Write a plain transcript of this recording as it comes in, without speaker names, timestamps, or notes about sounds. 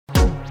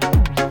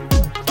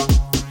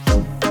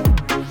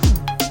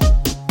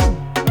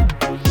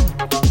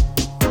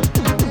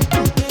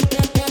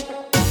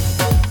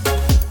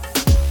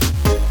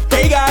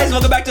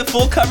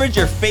Full Coverage,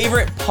 your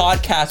favorite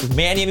podcast with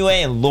Manny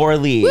MUA and Laura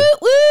Lee. Woo,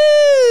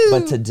 woo.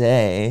 But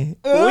today,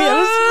 we have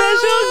a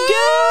special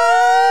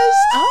guest.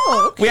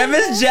 Oh, okay. We have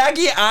Miss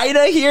Jackie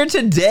Aina here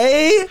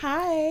today.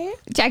 Hi.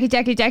 Jackie.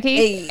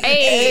 Hey.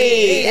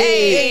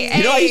 Hey.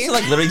 You know, I used to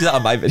like literally do that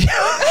on my video.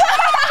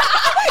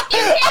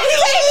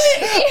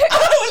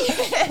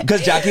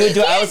 Because Jackie would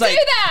do it. I was like,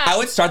 I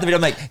would start the video.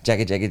 I'm like,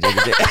 Jackie.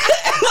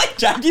 Like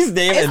Jackie's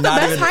name It's and the not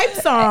best even. hype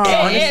song. It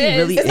honestly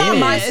really It's not is.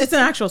 mine. It's an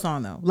actual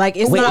song though. Like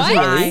it's Wait, not is it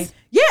mine. really?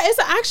 Yeah, it's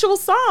an actual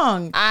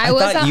song. I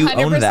was thought you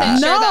owned 100% that.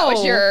 sure that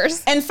was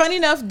yours. And funny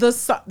enough,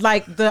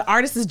 the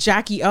artist is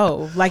Jackie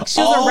O. Like she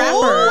was a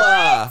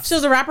rapper. She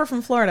was a rapper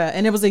from Florida,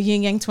 and it was a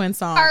Yin Yang Twin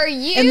song. Are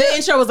you? And the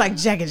intro was like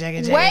Jackie. Wait, I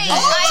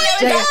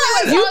know exactly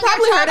what You song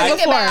probably you're heard it talking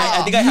before. about.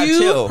 I think I have You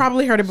too.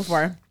 probably heard it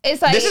before.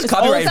 It's like This is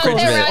copyright something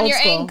infringement. around your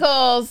Old school.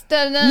 ankles.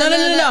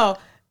 No.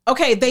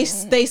 Okay, they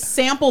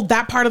sampled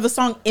that part of the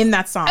song in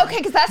that song.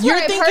 Okay, 'cause that's where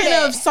You're I've thinking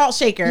heard it. of Salt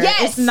Shaker.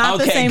 Yes. It's not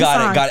the Okay, same got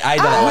song. it. I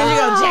know that When one.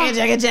 you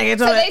go Jackie.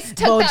 So they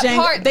took that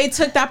part. They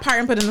took that part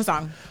and put it in the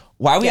song.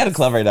 Why are we at a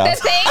club right now? The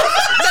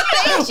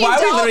things you Why are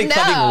we don't literally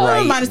clubbing know.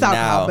 right Mine is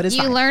alcohol, now? but it's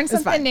You fine. learn It's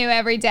something fine. new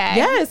every day.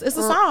 Yes, it's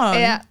a song.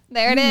 Yeah,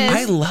 there it is.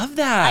 I love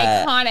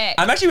that. Iconic.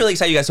 I'm actually really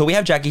excited, you guys. So we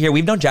have Jackie here.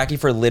 We've known Jackie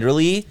for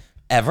literally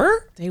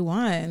ever. Day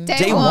one.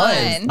 Day one.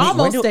 Wait,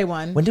 Almost day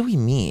one. When did we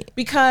meet?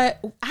 Because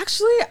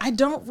actually, I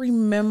don't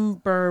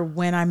remember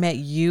when I met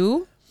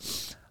you.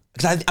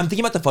 Because I'm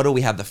thinking about the photo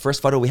we have, the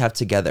first photo we have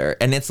together,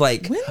 and it's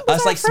like When was us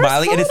our like first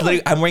smiling, and it's photo?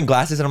 literally I'm wearing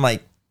glasses, and I'm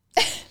like,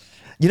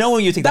 you know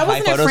when you take That the high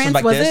wasn't in photos France, from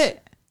like was this? it?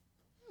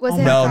 Was Oh it?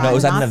 my No, God, it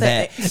was at an not the-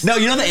 event. No,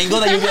 you know the angle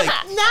that you'd be like,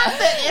 Not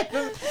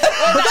the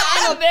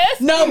Was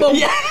this? No, but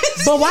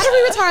Yes. but why did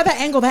we retire that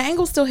angle? That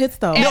angle still hits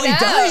though. Yeah. no, I it know.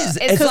 does.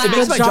 It's It like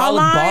makes my the jaw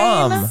look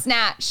jawline. bomb.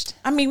 Snatched.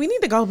 I mean, we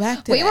need to go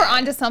back to We that. were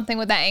onto something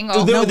with that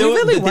angle. No, we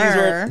really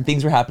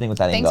Things were happening with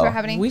that Things angle. were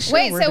happening. We sure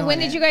Wait, were so doing when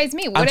it. did you guys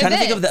meet? I'm What trying to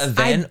think of event?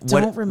 the event.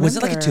 don't Was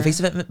it like a remember. Two-Face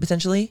event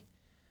potentially?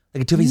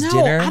 Like a Two-Face No,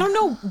 dinner? I don't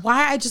know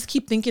why I just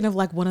keep thinking of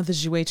like one of the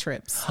Jouet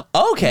trips.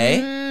 Okay.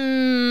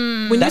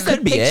 When That you could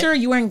could be it. picture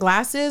you wearing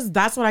glasses,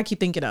 that's what I keep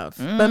thinking of.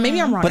 But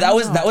maybe I'm wrong. But I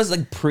don't that know. was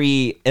like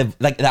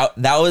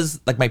that was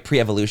like my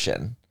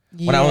pre-evolution.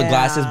 When I wore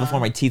glasses before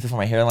my teeth, before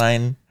my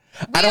hairline.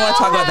 I don't want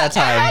to talk about that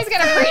time. Everybody's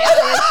got a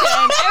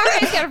pre-evolution.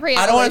 Everybody's got a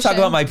pre-evolution. I don't want to talk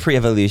about my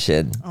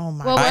pre-evolution. Oh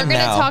my Well, we're I'm going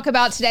to now. talk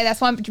about today.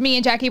 That's why me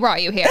and Jackie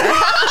brought you here. You're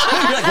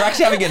like, we're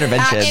actually having an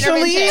intervention.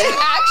 Actually-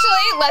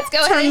 Actually, let's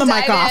go Turn ahead and the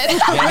mic dive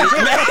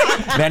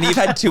in. Man, you've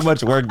had too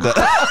much work done.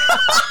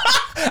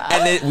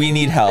 And we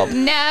need help.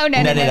 No.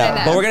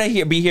 But we're going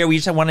to be here. We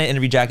just want to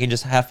interview Jackie and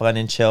just have fun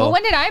and chill. Well,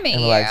 when did I meet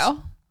and relax.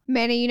 you?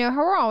 Manny, you know how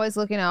we're always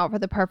looking out for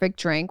the perfect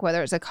drink,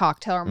 whether it's a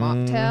cocktail or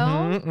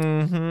mocktail?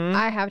 Mm-hmm.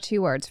 I have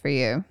 2 words for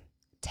you.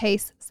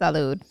 Taste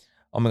salud.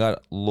 Oh my God,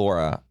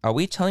 Laura, are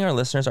we telling our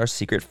listeners our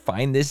secret?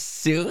 Find this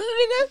soon?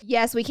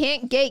 Yes, we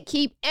can't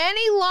gatekeep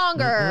any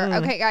longer.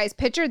 Okay, guys,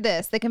 picture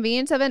this. The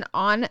convenience of an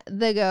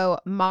on-the-go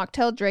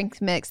mocktail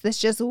drink mix that's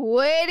just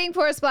waiting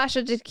for a splash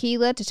of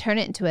tequila to turn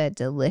it into a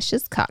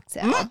delicious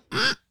cocktail.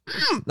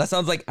 That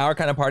sounds like our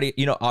kind of party.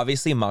 You know,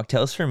 obviously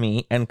mocktails for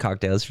me and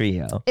cocktails for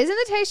you. Isn't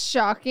the taste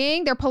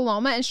shocking? Their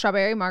Paloma and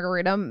Strawberry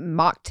Margarita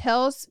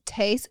mocktails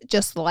taste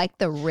just like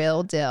the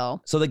real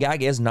deal. So the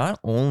gag is not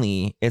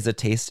only is the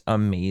taste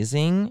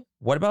amazing,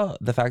 what about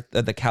the fact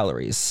that the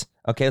calories?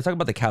 Okay, let's talk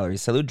about the calories.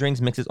 Salud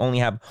drinks mixes only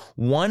have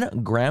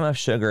 1 gram of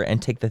sugar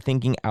and take the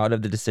thinking out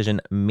of the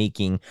decision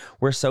making.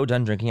 We're so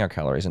done drinking our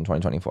calories in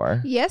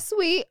 2024. Yes,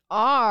 we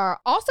are.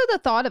 Also, the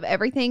thought of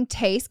everything,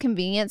 taste,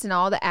 convenience, and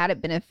all the added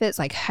benefits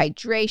like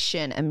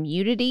hydration,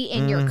 immunity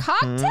in your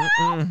cocktail.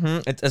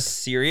 It's a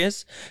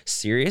serious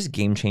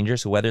game changer.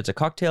 So whether it's a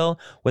cocktail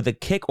with a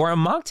kick or a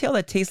mocktail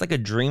that tastes like a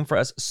dream for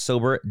us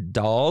sober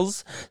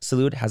dolls,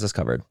 Salud has us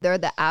covered. They're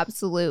the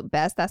absolute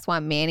best. That's why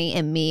Manny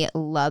and me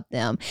love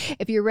them.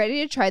 If you're ready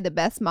to try the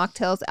best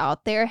mocktails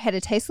out there, head to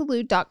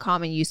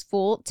tastesalud.com and use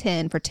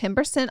full10 for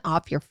 10%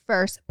 off your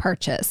first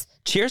purchase.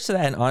 Cheers to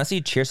that, and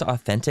honestly, cheers to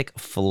authentic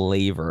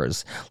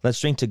flavors. Let's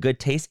drink to good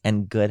taste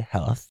and good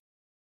health.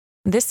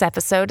 This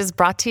episode is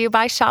brought to you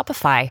by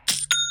Shopify.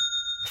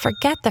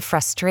 Forget the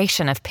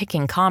frustration of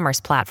picking commerce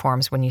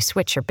platforms when you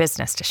switch your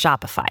business to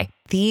Shopify,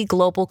 the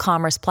global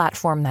commerce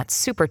platform that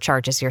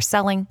supercharges your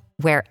selling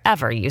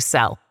wherever you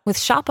sell. With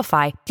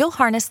Shopify, you'll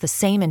harness the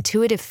same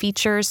intuitive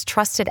features,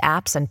 trusted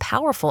apps, and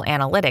powerful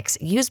analytics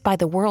used by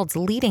the world's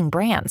leading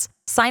brands.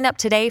 Sign up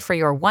today for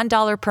your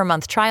 $1 per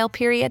month trial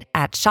period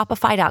at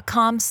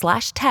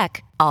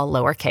shopify.com/tech, all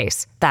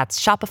lowercase. That's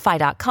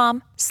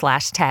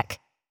shopify.com/tech.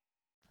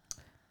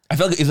 I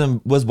feel like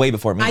it was way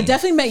before me. I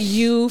definitely met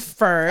you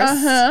first.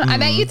 I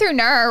met you through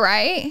Nur,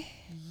 right?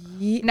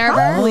 Nur?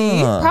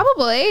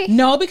 Probably.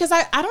 No, because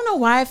I don't know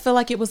why I feel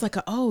like it was like,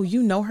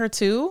 you know her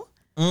too?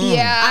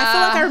 Yeah. I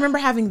feel like I remember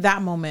having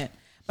that moment.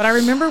 But I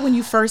remember when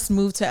you first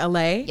moved to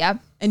LA. Yep.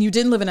 And you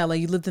didn't live in LA.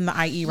 You lived in the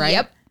IE, right?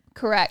 Yep.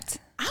 Correct.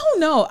 I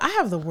don't know. I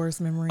have the worst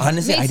memory.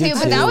 Honestly, Me I too, did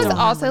but too. that was Don't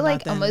also remember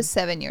like nothing. almost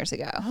 7 years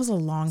ago. That was a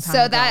long time So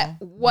ago. that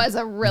was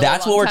a really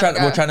That's long what time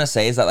ago. we're trying to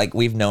say is that like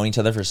we've known each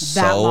other for that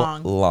so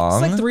long.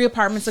 It's like 3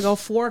 apartments ago,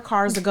 4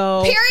 cars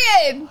ago.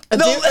 Period.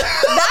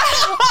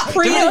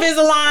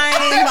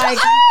 Pre-Invisalign,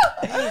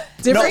 like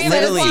different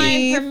literally.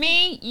 teeth. For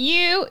me,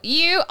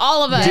 you,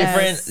 all of us.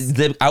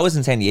 Different. I was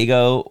in San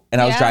Diego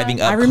and I was Yeah.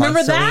 driving up. I remember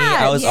constantly.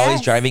 that. I was always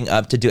Yes. driving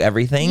up to do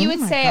everything. You would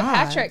my stay at God.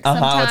 Patrick I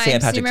sometimes. would stay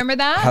at Do Patrick's you remember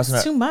that? house in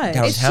It's too much.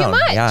 downtown. It's too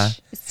much. Yeah.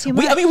 It's too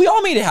much. I mean, we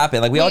all made it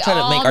happen. Like we all We tried to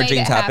all make our made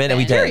dreams it happen, and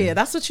we happen. did. Period.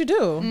 That's what you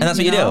do. And that's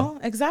what you do.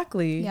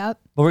 Exactly. Yep.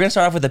 But we're gonna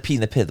start off with the Pete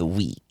and the Pit of the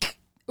week.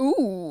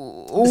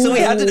 Ooh. So we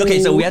have to.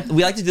 Okay, so we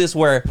like to do this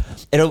where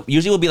it'll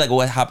usually will be like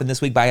what happened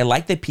this week, but I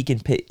like the Peek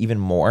and Pit even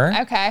more.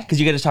 Okay. Because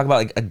you get to talk about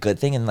like a good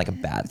thing and like a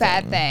bad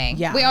Bad thing.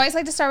 Yeah. We always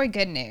like to start with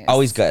good news.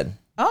 Always good.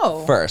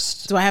 Oh.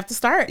 First. Do I have to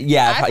start?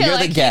 Yeah, I feel you're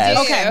like the you guest.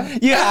 do. Okay.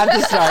 You have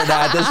to start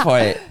now at this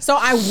point. So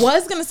I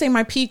was gonna say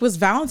my peak was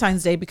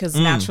Valentine's Day because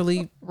naturally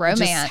we Romance.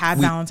 just had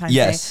We- Valentine's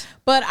yes. Day.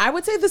 But I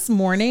would say this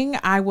morning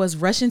I was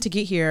rushing to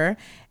get here,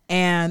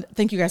 and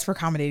thank you guys for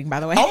accommodating. By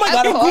the way, Oh my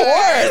god, of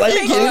course! Are you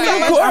Thank you kidding? so Of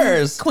much.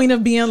 course. Queen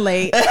of being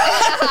late.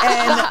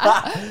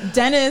 And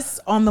Dennis,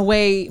 on the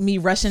way, me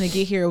rushing to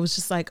get here, was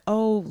just like,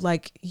 oh,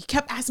 like he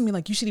kept asking me,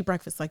 like, you should eat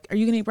breakfast. Like, are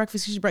you gonna eat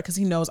breakfast? You should eat breakfast. Because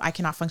he knows I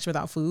cannot function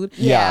without food.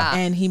 Yeah.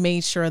 And he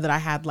made sure that I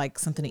had like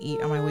something to eat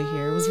on my way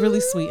here. It was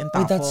really sweet and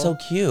thoughtful. Wait, that's so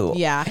cute.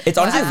 Yeah. It's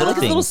honestly I feel little like it's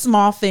things. little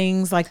small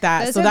things like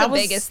that. Those so are that the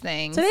was biggest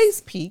things.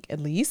 Today's peak, at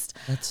least.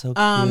 That's so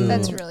cute.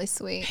 That's really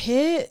sweet.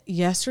 Hit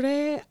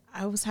yesterday,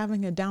 I was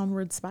having a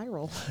downward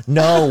spiral.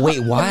 No, wait,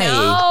 why?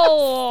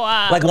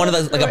 Oh. Like one of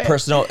those, like a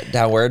personal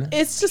downward.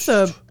 It's just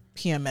a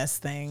PMS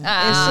thing.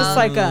 It's just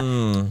like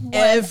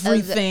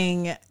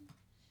everything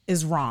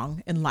is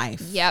wrong in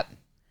life. Yep.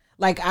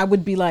 Like I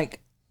would be like,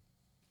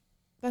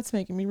 that's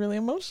making me really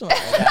emotional.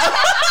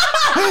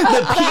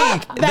 The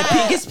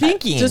pink is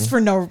pinking. just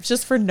for no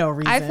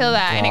reason. I feel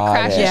that. And it Got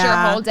crashes it. your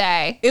Yeah. whole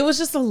day. It was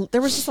just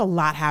there was just a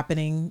lot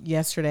happening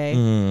yesterday,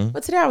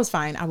 but today I was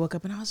fine. I woke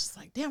up and I was just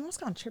like, damn, I was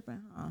kind of tripping.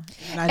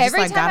 And I just, Every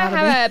like, time I got out of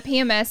bed. have a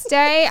PMS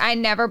day, I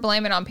never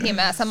blame it on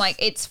PMS. I'm like,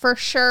 it's for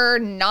sure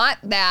not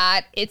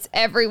that. It's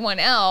everyone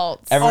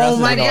else. Everyone else Oh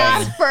is my annoying.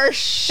 God. It's for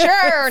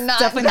sure not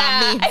definitely not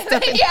that. me. It's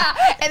definitely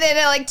yeah. And then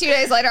like 2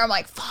 days later, I'm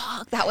like,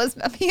 fuck, that was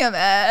a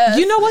PMS.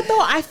 You know what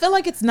though? I feel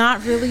like it's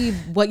not really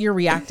what you're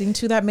reacting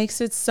to that makes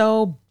it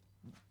so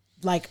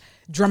like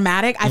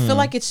dramatic. I feel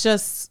like it's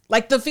just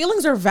like the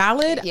feelings are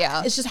valid.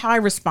 Yeah. It's just how I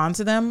respond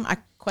to them. I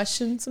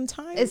question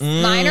sometimes. It's mine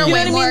are you know way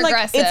what I more mean? Like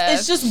aggressive.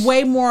 it's just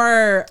way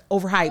more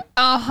overhyped.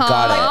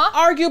 Got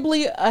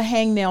Arguably a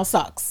hangnail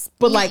sucks.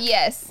 But like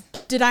yes.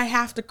 did I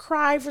have to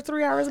cry for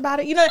 3 hours about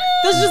it? You know,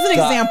 this is just an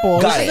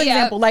example. got This is it. an Yeah.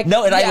 example. Like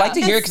No, and I Yeah. like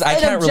to hear it because I it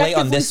can't relate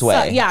on objectively this way.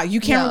 sucks. Yeah, you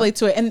can't Yeah. relate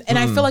to it. And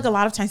I feel like a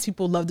lot of times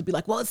people love to be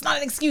like, well, it's not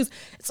an excuse.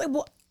 It's like,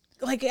 well,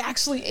 like it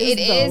actually is. It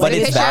is. But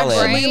it's because your valid.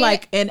 brain- Really,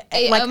 like, and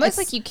it like almost it's-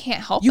 like you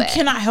can't help you it.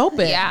 cannot help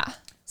it. Yeah.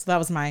 So that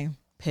was my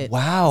pit.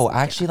 Wow,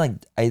 actually, like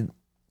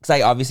because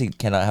I obviously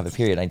cannot have a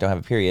period. I don't have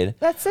a period.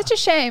 That's such a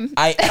shame.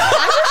 I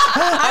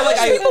I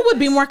wish people would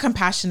be more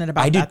compassionate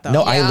about I do. that though.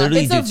 No, I Yeah.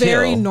 literally It's do a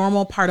very too.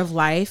 normal part of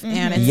life,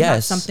 and it's not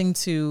Yes. something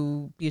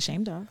to be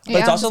ashamed of. But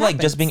it's Yeah. also like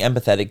just being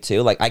empathetic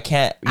too. Like I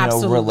can't,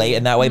 Absolutely. relate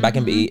in that way, but I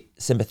can be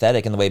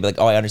sympathetic in the way, be like,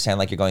 oh, I understand.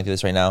 Like you're going through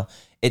this right now.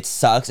 It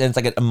sucks, and it's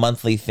like a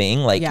monthly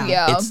thing. Like Yeah.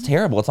 Yeah. it's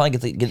terrible. It's not like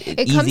it's like an It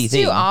easy comes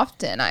thing. too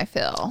often, I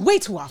feel. Way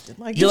too often.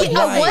 Like, You're like, do we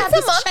why? have Once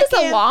this a month is a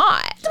check-in?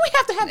 lot. Do we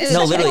have to have this? No,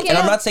 No, check-in? literally, and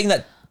I'm Yeah. not saying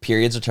that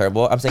periods are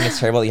terrible. I'm saying it's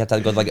terrible that you have to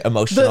go to like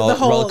emotional The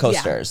whole- roller yeah.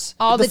 coasters.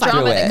 All the The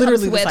cycle. drama that comes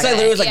Literally the with cycle. So I it.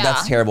 literally was like, yeah.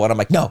 that's terrible. And I'm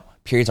like, no,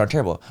 periods aren't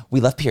terrible. We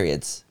love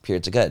periods.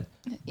 Periods are good.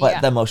 But Yeah.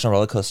 the emotional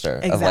roller coaster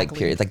of like Exactly.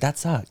 periods, like that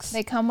sucks.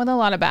 They come with a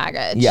lot of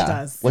baggage. Yeah.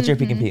 does. What's your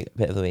peak and peak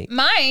pit of the week?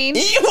 Mine.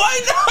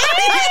 Why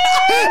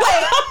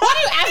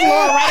Ask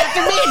Laura right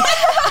after me.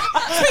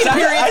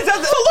 I said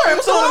Laura,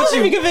 I'm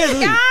so peak and pit of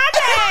the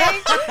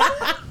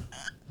week.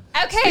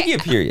 Okay. Speaking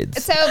of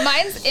periods. So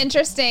mine's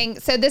interesting.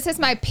 So this is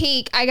my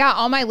peak. I got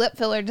all my lip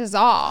filler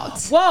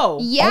dissolved. Whoa.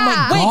 Yeah. Oh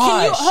my Wait,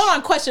 can you Gosh. hold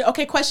on? Question.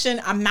 Okay,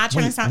 question. I'm not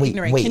trying to sound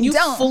ignorant. wait. Can you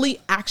Don't. fully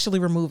actually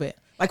remove it?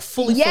 Like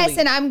fully? Yes, fully?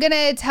 and I'm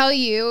gonna tell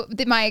you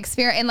my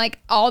experience and like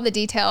all the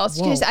details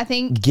because I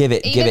think Give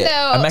it. even though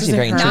I'm actually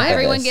very Does it intrigued hurt? not by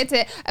everyone this. gets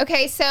it.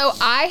 Okay, so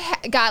I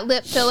got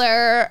lip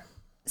filler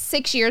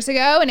 6 years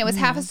ago, and it was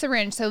half a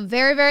syringe, so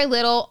very very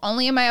little,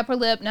 only in my upper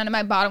lip, none in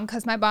my bottom,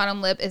 because my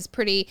bottom lip is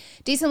pretty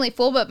decently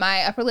full, but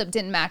my upper lip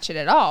didn't match it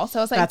at all. So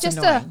I was like, That's just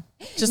annoying.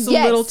 Just a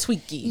Yes. little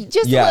tweaky.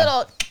 just Yeah. a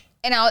little.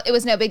 And it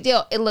was no big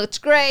deal. It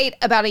looked great.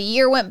 About a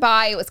year went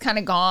by. It was kind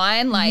of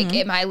gone.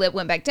 Like my lip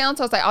went back down.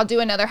 So I was like, I'll do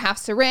another half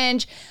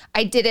syringe.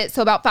 I did it.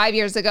 So about 5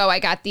 years ago, I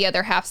got the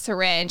other half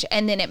syringe,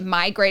 and then it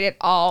migrated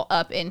all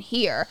up in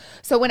here.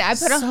 So when I put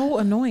So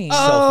annoying. So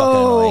fucking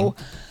annoying.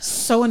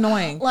 So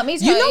annoying. Let me You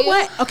tell know you.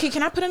 what? Okay,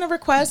 can I put in a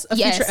request? A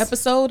Yes. future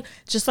episode,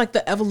 just like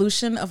the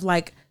evolution of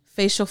like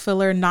facial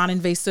filler,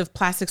 non-invasive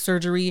plastic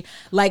surgery,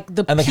 like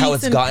the And like how peaks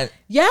it's and- gotten.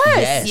 Yes.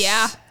 Yes.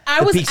 Yeah.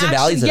 I was peaks and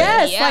valleys of it.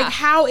 yes, Yeah. like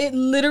how it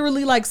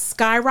literally like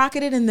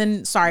skyrocketed and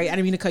then sorry, I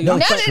didn't mean to cut you No,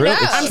 off. it's but true.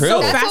 It's I'm true.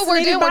 so That's what we're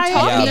fascinated doing. We're by it.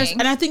 talking. And,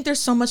 and I think there's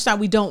so much that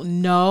we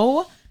don't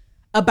know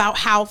about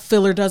how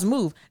filler does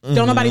move.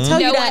 Don't nobody tell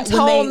you No that one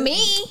told when they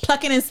me.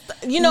 plucking and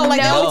like No no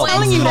one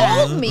telling you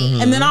that. told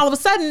me. And then all of a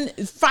sudden,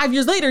 5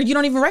 years later, you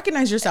don't even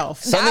recognize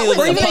yourself. Suddenly That you look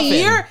was like a Even a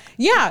puffin. year,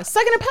 yeah,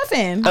 sucking and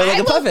puffing. Oh, like a I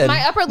look- puffin.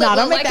 my upper lip No,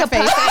 don't looked make like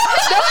that a face.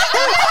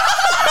 puffin.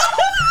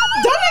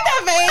 Don't make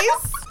that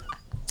face.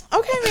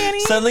 Okay, Manny.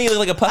 Suddenly you look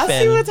like a I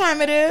see what puffin.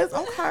 time it is.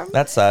 Okay.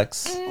 That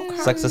sucks.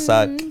 Sucks to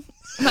suck.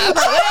 My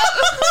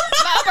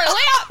upper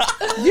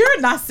lip. You're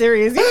not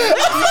serious. You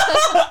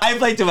I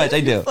play too much. I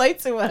do. play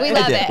too much. We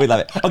love I do. it. We love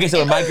it. Okay, so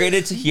it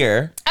migrated to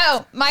here.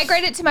 Oh,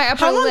 migrated to my upper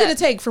How long lip. did it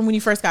take from when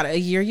you first got it? A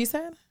year, you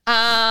said?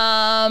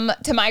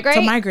 To migrate?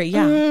 To migrate,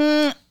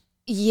 yeah.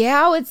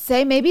 Yeah, I would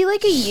say maybe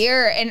like a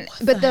year.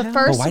 But the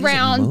first why does it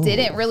round move?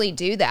 didn't really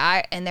do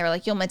that. And they were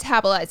like, you'll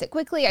metabolize it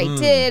quickly. I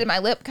did. My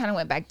lip kind of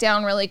went back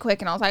down really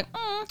quick. And I was like,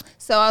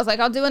 So I was like,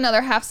 I'll do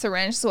another half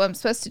syringe. So what I'm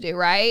supposed to do,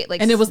 right?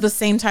 Like, And it was the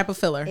same type of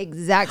filler.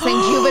 exact same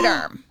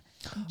Juvederm.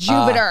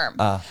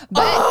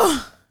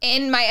 But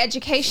in my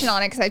education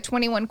on it, because I had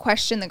 21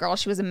 questioned the girl,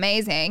 she was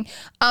amazing.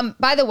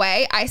 By the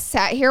way, I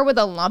sat here with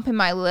a lump in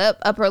my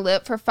upper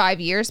lip for 5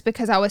 years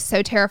because I was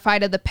so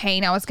terrified of the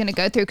pain I was going to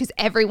go through. Because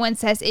everyone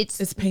says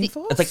It's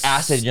painful? It's like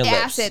acid in your lips.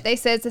 acid. They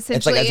say it's It's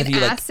essentially like as if an you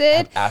like acid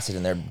have acid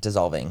and they're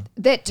dissolving.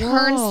 that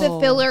turns the Whoa.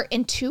 filler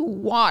into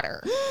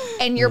water,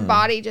 and your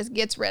body just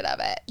gets rid of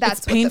it. That's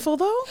It's what the- painful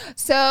though?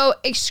 so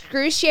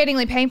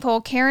excruciatingly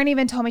painful. Karen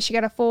even told me she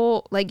got a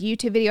full like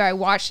YouTube video. I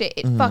watched it.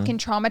 It fucking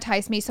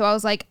traumatized me. So I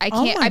was like, I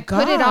can't. my I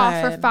put it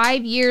off for God.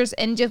 5 years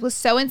and just was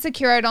so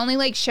insecure. I'd only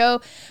like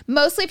show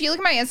mostly if you look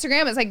at my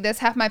Instagram, it's like this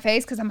half my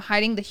face because I'm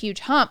hiding the huge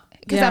hump.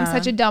 Because I'm Yeah.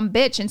 such a dumb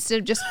bitch. Instead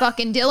of just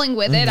fucking dealing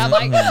with it, I'm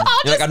like, I'll You're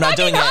just like, I'm not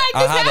fucking doing it. hide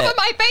I'll this have half it. of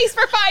my face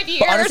for 5 years.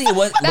 But honestly, it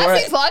was- that Laura,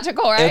 seems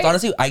logical, right? It's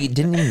honestly, I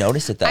didn't even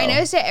notice it though. I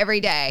noticed it every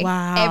day.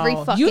 Wow. Every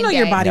fucking You know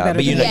your day. body Yeah, better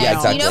but you than know- me. yeah,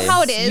 exactly. You know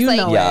how it is. You like,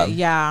 know Yeah. it.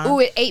 Yeah. Ooh,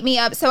 it ate me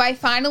up. So I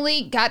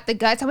finally got the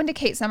guts. I went to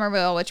Kate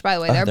Somerville, which by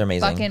the way, they're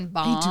amazing. fucking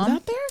bomb. They do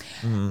that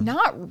there?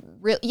 Not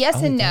real. Yes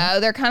and no.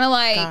 They're kind of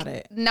Got like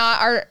it.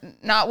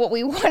 not what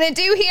we want to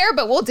do here,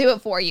 but we'll do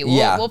it for you.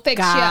 Yeah. We'll fix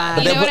Got you it. up.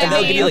 But You know what they'll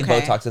I give you mean? like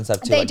Okay. Botox and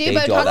stuff too. They like,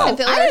 do all Botox that. and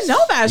fillers. I didn't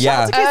know that. Shout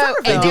out to Yeah. Kate Oh,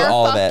 Somerville. and do they're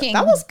all of it. fucking.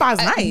 That was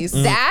nice.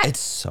 That It's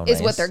so is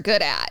nice. what they're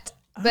good at.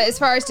 But as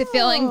far as to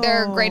filling,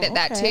 they're great at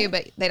that okay. too.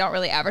 But they don't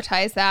really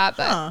advertise that.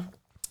 But Huh.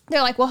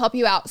 they're like, we'll help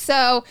you out.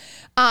 So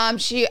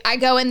I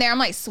go in there, I'm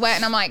like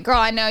sweating. I'm like, girl,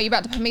 I know you're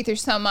about to put me through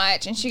so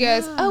much. And she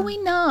goes, oh, we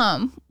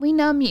numb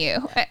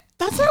you.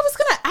 That's what I was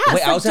gonna ask.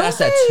 Wait, I was gonna ask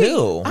that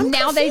too. I'm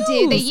Now they do.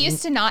 They confused.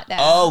 used to not though.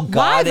 Oh,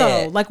 Why got though?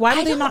 it. Like, why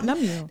do they not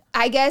numb you?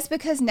 I guess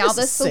because now This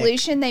the is sick.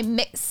 solution they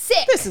mix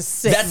sick. This is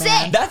sick,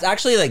 man. That's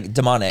actually like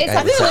demonic. It's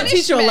I a would They want say. to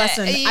teach you a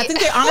punishment. lesson. I think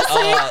they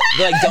honestly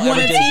They're like, don't want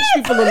ever to do. teach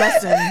people a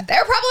lesson.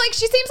 They're probably like,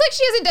 she seems like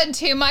she hasn't done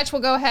too much.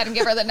 We'll go ahead and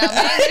give her the numbing.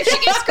 If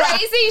she gets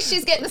crazy,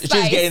 she's getting the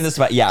spice. She's getting the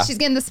spice. Yeah, She's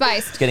getting the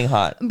spice. it's getting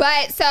hot.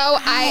 But so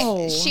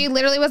Ow. she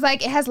literally was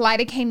like, it has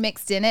lidocaine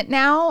mixed in it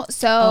now.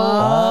 So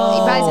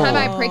by the time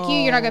I prick you,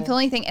 you're not going to feel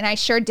anything. And I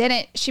sure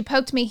didn't. She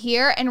poked me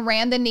here and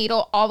ran the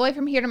needle all the way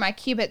from here to my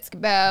cupid's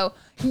bow.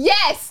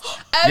 Yes.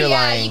 Oh, You're yeah.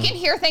 lying. You can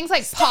hear things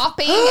like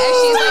popping as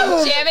she's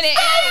like jamming it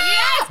in.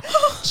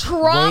 Yes.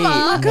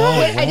 Trauma. Wait, no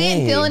I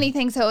didn't way. feel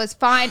anything, so it was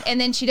fine.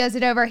 And then she does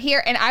it over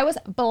here. And I was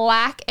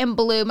black and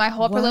blue. My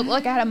whole upper lip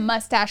looked like I had a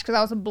mustache because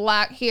I was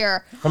black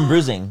here From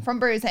bruising. from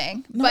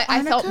bruising. But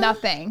I felt Arnica?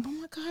 nothing. Oh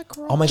my god,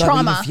 girl. Oh my god,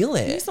 Trauma. you can feel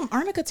Need it. some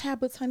arnica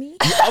tablets, honey.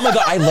 Oh my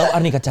god, I love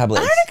arnica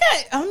tablets.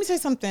 Arnica. Let me tell you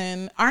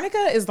something. Arnica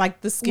is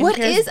like the skincare. What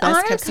is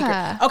best kept secret.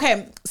 arnica?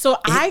 Okay, so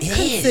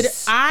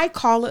is. I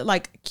call it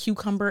like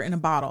cucumber in a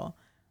bottle.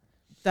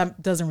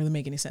 That doesn't really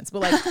make any sense,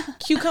 but like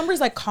cucumber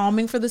is like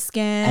calming for the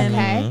skin.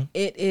 Okay.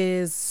 It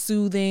is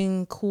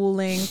soothing,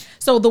 cooling.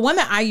 So the one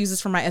that I use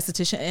is for my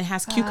esthetician. It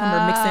has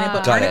cucumber mixed in it,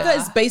 but Got it. arnica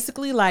is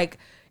basically like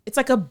it's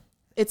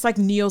like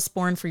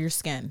Neosporin for your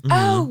skin.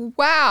 Oh,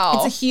 wow.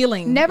 It's a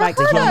healing. Never like,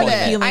 heard a of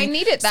it. healing. I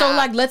needed So that.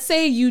 like, let's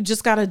say you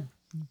just got a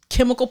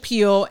chemical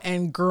peel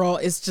and girl,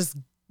 it's just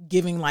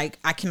giving like,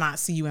 I cannot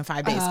see you in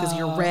 5 days because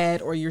you're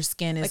red or your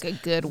skin is Like a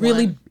good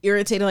really one.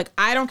 irritated. Like,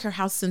 I don't care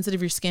how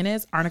sensitive your skin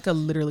is. Arnica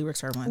literally works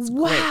for everyone. It's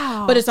Wow.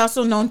 great. But it's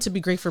also known to be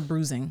great for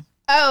bruising.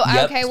 Oh,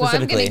 Yep, okay. Well, I'm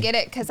specifically. gonna get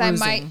it because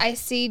Bruising. I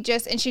see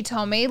just, and she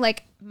told me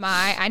like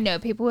I know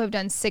people who have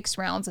done 6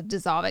 rounds of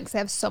dissolving because they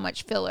have so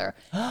much filler.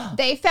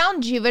 They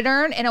found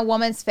Juvederm in a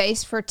woman's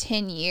face for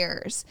 10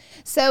 years.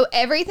 So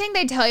everything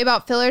they tell you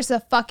about fillers is a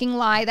fucking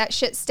lie. That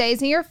shit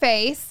stays in your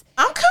face.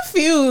 I'm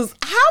confused.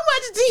 How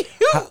much do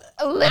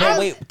you Literally. No,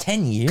 wait,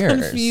 10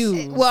 years.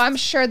 confused? Well, I'm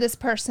sure this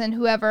person,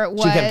 whoever it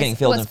was, She kept getting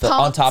filled was and filled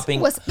pumped, on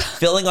topping, was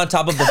filling on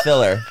top of the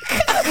filler.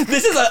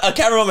 This is a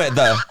camera moment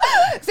though.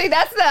 see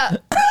that's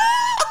the.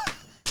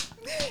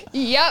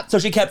 Yep. So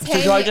she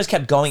probably just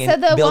kept going and So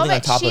the building woman,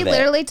 on top she of it.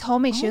 literally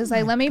told me, she was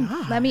like, let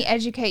me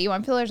educate you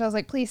on fillers. I was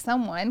like, please,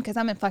 someone, because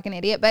I'm a fucking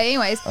idiot. But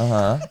anyways,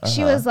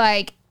 she was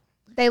like,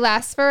 They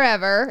last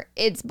forever.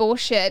 It's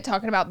bullshit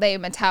talking about they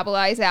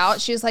metabolize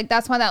out. She was like,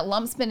 that's why that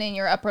lump's been in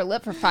your upper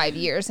lip for 5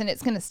 years and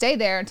it's going to stay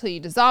there until you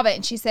dissolve it.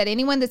 And she said,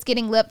 anyone that's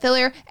getting lip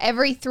filler,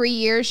 every 3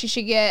 years, you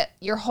should get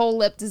your whole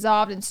lip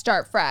dissolved and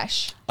start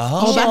fresh.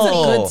 Oh, that's a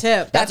good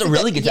tip. That's a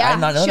really good tip. I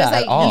did not know She was that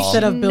like, at all.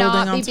 Instead of you should building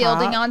not on be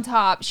building top. on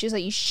top. She was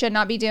like, you should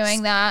not be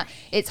doing that.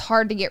 It's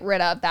hard to get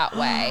rid of that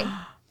way.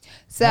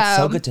 So, That's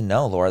so good to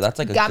know, Laura. That's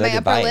like a got good my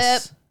upper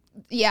advice. lip.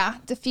 Yeah,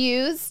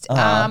 diffused.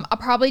 Uh-huh. I'll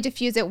probably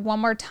diffuse it one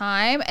more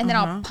time and then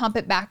I'll pump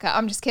it back up.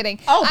 I'm just kidding.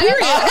 Oh, period.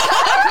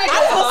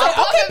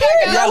 Okay,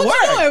 period. Yeah, What work.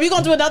 you doing? Are we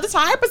gonna do another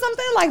type or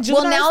something like Juvederm?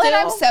 Well, now that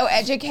I'm still? so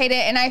educated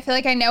and I feel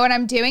like I know what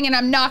I'm doing, and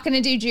I'm not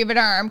going to do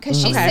Juvederm because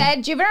she Okay.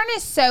 said Juvederm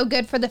is so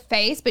good for the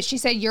face, but she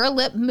said your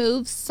lip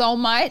moves so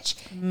much.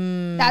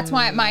 That's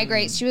why it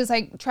migrates. She was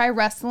like, try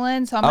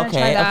Restylane, so I'm going to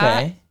try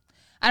that. Okay.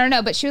 I don't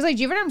know, but she was like,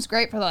 Juvederm's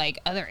great for like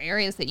other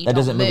areas that you That don't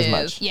doesn't move as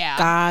much. Yeah.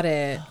 Got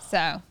it.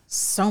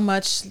 So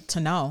much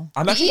to know.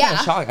 I'm actually kind Yeah.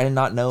 of shocked. I did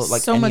not know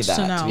like So any much of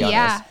to that, to know. be honest.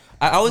 Yeah.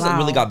 I always Wow.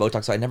 really got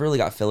Botox, so I never really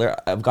got filler.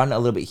 I've gotten a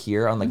little bit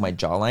here on like my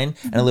jawline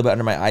and a little bit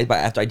under my eyes, but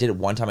after I did it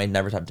one time, I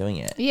never stopped doing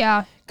it.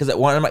 yeah. Because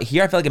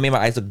here, I feel like it made my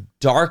eyes look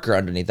darker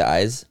underneath the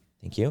eyes.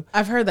 Thank you.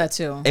 I've heard that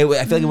too. I feel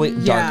like it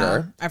went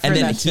darker. I've and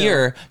heard then that too.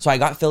 here, so I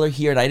got filler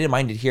here, and I didn't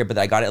mind it here, but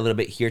I got it a little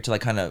bit here to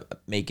like kind of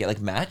make it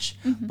like match.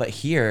 But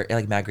here, it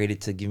like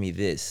migrated to give me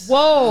this.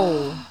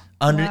 Whoa.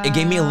 It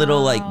gave me a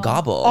little like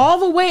gobble. All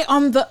the way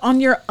on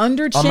your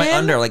under chin. on my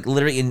under, like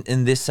literally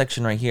in this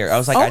section right here. I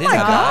was like, I didn't my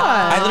have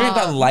God. that. I literally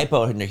got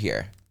lipo under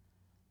here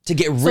to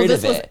get rid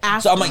this of was it.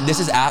 after- So I'm like, this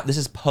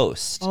is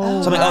post. So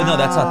I'm like, oh no,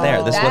 that's not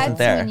there. This That's wasn't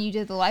there. when you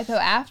did the lipo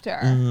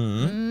after.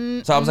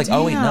 So I was like,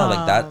 oh wait, no,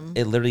 like that. Damn.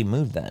 It literally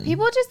moved then.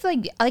 People just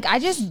like I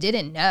just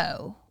didn't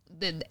know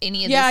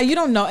any of Yeah, this. you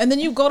don't know. And then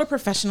you go to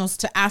professionals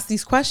to ask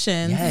these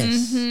questions.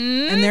 Yes.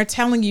 And they're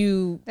telling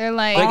you They're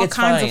like, Like all it's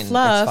kinds of fine.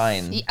 fluff.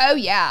 It's fine. oh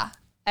yeah.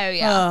 Oh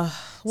yeah.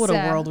 what a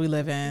So, world we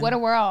live in. What a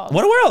world.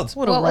 What a world.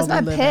 What a What was world my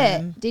we live pit?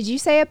 in. Did you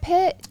say a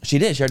pit? She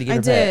did. She already gave I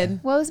her pit.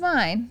 did. What was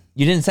mine?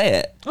 You didn't say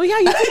it. Oh yeah,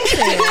 you did say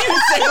it. You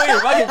didn't say what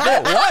your fucking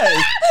pit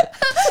was.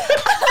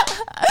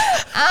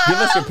 Give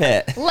us your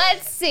pit.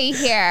 Let's see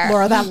here.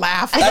 Laura, that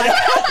laugh. Was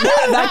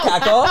That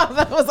cackle.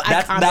 that was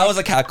iconic. That was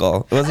a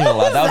cackle. It wasn't even a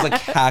laugh. That was a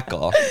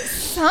cackle.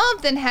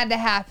 Something had to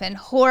happen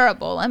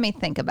horrible. Let me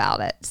think about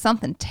it.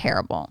 Something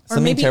terrible. or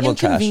Something maybe terrible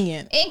trash.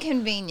 inconvenient.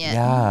 Inconvenient.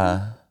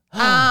 Yeah.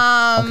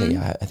 Okay,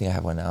 yeah, I think I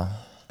have one now.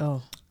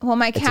 Oh. Well,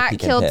 my a cat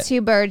peek and killed pit.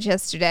 2 birds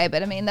yesterday,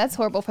 but I mean, that's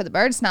horrible for the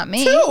birds, not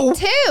me. Two? But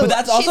But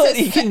that's also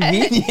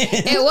inconvenient.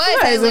 It was.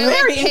 That I is literally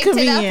very picked it up and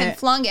inconvenient.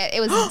 flung it. It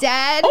was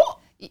dead.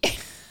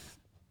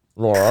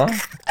 Laura.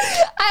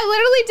 I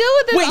literally deal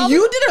with this all Wait,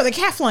 you did or the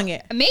cat flung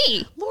it?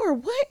 me. Laura,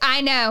 what?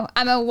 I know.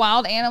 I'm a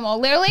wild animal.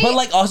 Literally. But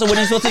like, also, what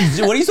are you supposed to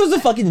do? What are you supposed to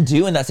fucking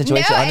do in that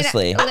situation? No, and-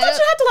 honestly, I thought you had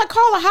to like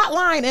call a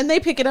hotline and they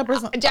pick it up or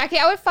something. Jackie,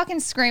 I would fucking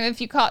scream if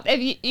you called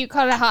you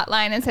called a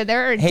hotline and said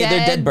there are Hey,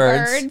 they're dead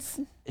birds.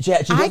 she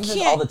does I this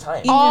can't all the time.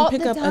 even All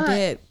pick the up time. a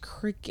dead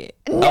cricket.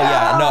 Oh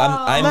yeah, no,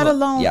 I'm Let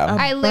alone yeah. a-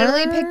 I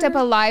literally bird? picked up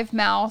a live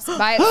mouse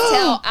by its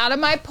tail out of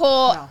my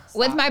pool No,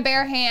 with stop. my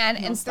bare hand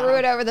and stop. threw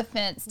it over the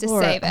fence to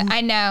Laura, save it.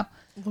 I know.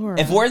 Laura.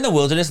 If we're in the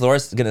wilderness,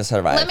 Laura's gonna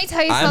survive. Let me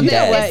tell you I'm something.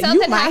 dead. What? If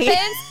something You might.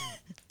 happens,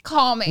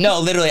 call me.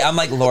 No, literally, I'm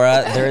like,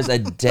 Laura, there's a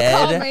Call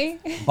dead me.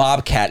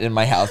 bobcat in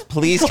my house.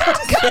 Please come.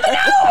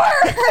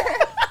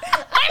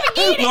 I'm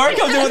eating. Laura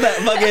comes in with that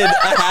fucking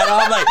hat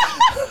on, like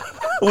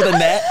with a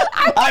net.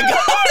 I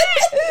got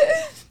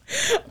it.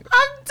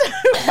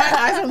 My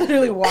eyes are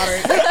literally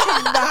watering.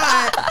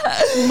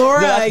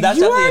 Laura, No, that's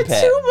you definitely are a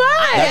pit. too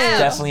much. That's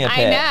definitely a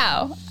pit.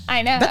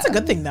 I know. That's a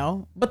good thing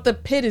though. But the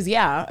pit is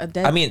a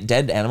dead. I mean,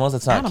 dead animals.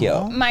 That's not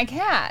Animal. cute. My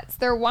cats,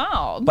 they're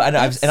wild. But I know,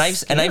 That's I've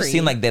scary.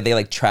 seen like they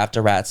like trapped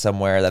a rat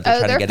somewhere that they're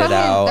trying to they're get it fucking-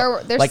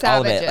 out. they're like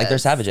all of it. Like they're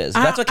savages. savages.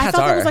 That's what I cats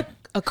thought are. it was like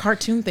a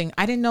cartoon thing.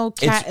 I didn't know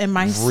cat It's and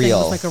mice thing real.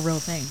 was like a real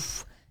thing.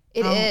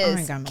 It I is.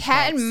 ain't got no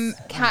Cat pets. and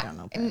I cat. ain't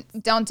got no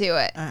Don't do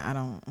it. I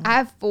don't. I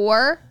have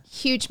 4.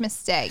 Huge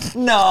mistake.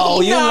 No,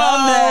 you No.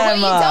 love Well, them.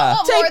 you don't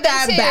want Take more than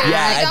that 2. back.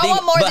 Yeah, you I don't think,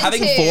 want more but than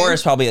having 2. 4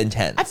 is probably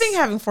intense. I think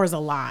having 4 is a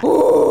lot.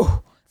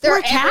 they're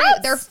Four cats?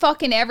 They're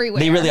fucking everywhere.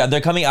 they really are.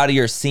 They're coming out of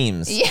your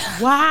seams. Yeah.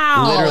 Wow.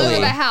 All Literally over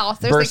the house.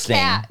 There's bursting. a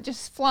cat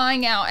just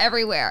flying out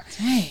everywhere.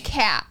 Dang.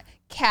 Cat.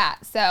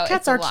 So Cats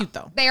it's a are lot. cute,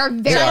 though. They are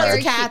very, Shout out to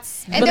very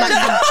cats. cute. And But they're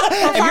like, from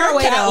If far you're a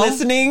away, cat though.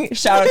 listening,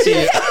 shout out to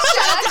you. shout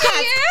out to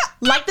you.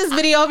 Like this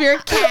video of your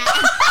cat.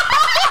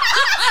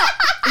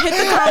 Hit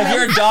the comment. If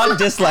you're a dog,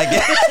 dislike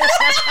it.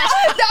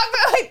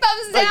 Dog like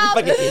thumbs Like, you down.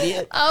 fucking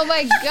idiot. Oh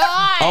my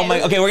god. Oh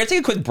my. Okay, we're gonna take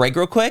a quick break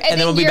real quick, and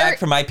then we'll be you're- back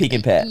for my peek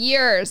and pit.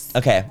 Yours.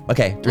 Okay. We're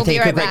We'll taking be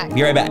a quick right break. back.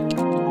 Be right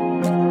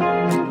back.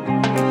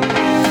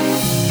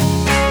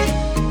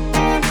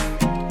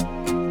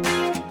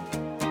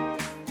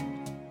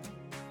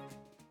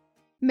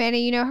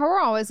 Manny, you know how we're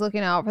always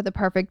looking out for the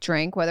perfect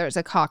drink, whether it's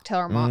a cocktail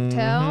or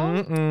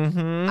mocktail?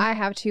 Mm-hmm. I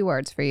have 2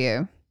 words for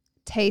you.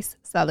 Taste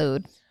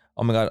salud.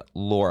 Oh my God,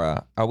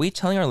 Laura, are we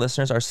telling our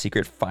listeners our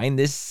secret find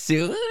this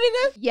soon?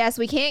 Yes,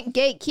 we can't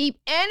gatekeep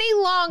any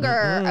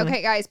longer.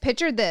 Okay, guys,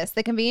 picture this.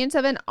 The convenience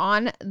of an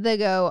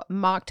on-the-go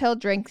mocktail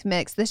drink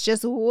mix that's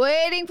just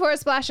waiting for a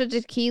splash of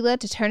tequila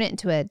to turn it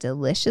into a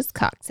delicious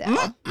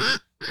cocktail.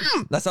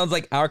 That sounds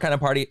like our kind of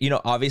party. You know,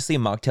 obviously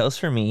mocktails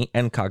for me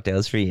and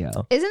cocktails for you.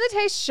 Isn't the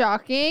taste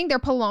shocking? Their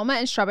Paloma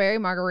and strawberry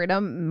margarita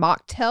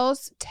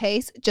mocktails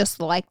taste just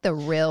like the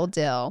real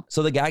deal.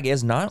 So the gag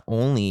is, not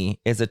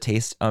only is the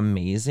taste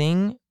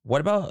amazing,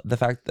 what about the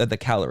fact that the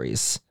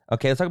calories?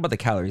 Okay, let's talk about the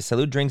calories.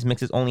 Salud drinks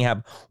mixes only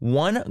have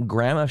 1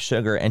 gram of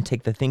sugar and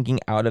take the thinking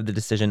out of the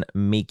decision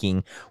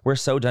making. We're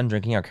so done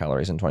drinking our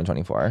calories in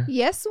 2024.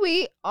 Yes,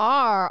 we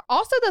are.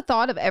 Also, the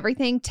thought of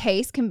everything,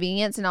 taste,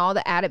 convenience, and all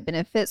the added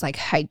benefits like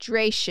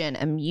hydration,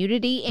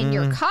 immunity in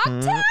your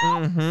cocktail.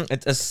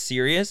 It's a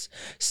serious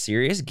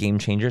game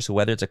changer. So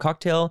whether it's a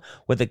cocktail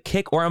with a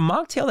kick or a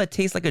mocktail that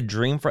tastes like a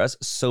dream for us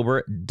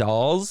sober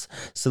dolls,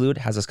 Salud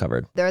has us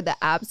covered. They're the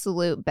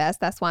absolute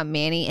best. That's why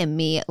Manny and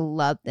me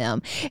love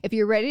them. If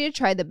you're ready to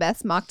try the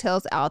best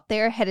mocktails out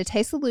there, head to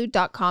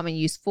tastesalud.com and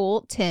use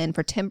full10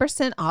 for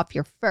 10% off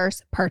your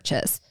first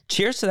purchase.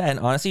 Cheers to that, and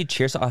honestly,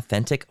 cheers to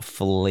authentic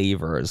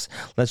flavors.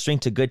 Let's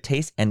drink to good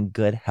taste and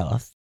good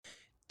health.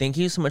 Thank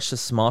you so much to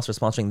Smalls for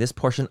sponsoring this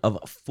portion of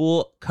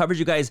Full Coverage,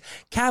 you guys.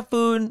 Cat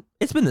food,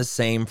 it's been the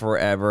same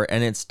forever,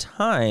 and it's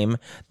time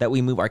that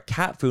we move our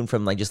cat food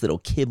from like just little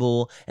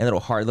kibble and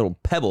little hard little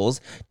pebbles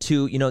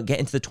to, you know,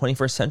 get into the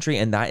 21st century,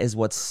 and that is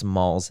what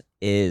Smalls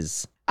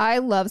is. I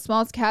love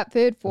Smalls cat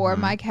food for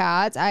my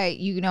cats.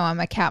 I'm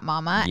a cat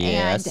mama.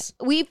 Yes.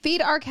 And we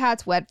feed our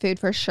cats wet food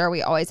for sure.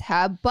 We always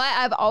have. But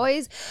I've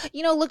always,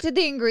 looked at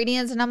the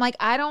ingredients and I'm like,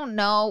 I don't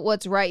know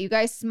what's right. You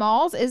guys,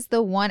 Smalls is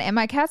the one, and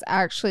my cats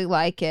actually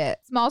like it.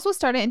 Smalls was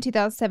started in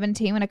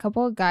 2017 when a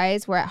couple of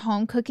guys were at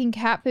home cooking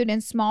cat food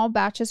in small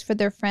batches for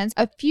their friends.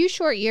 A few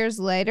short years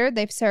later,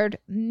 they've served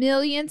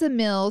millions of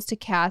meals to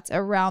cats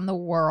around the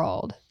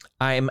world.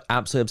 I'm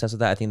absolutely obsessed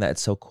with that. I think that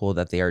it's so cool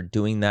that they are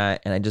doing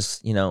that. And I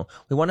just, we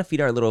want to feed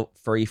our little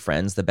furry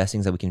friends the best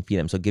things that we can feed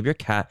them. So give your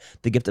cat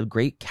the gift of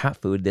great cat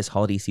food this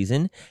holiday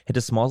season. Head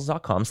to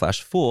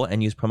smalls.com/fool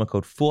and use promo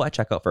code FOOL at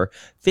checkout for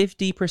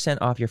 50%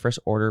 off your first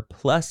order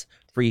plus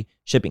free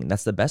shipping.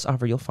 That's the best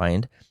offer you'll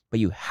find, but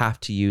you have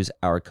to use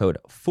our code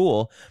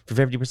FOOL for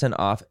 50%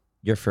 off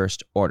your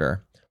first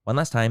order. One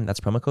last time,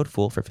 that's promo code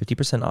FOOL for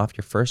 50% off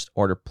your first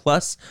order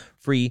plus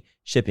free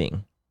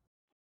shipping.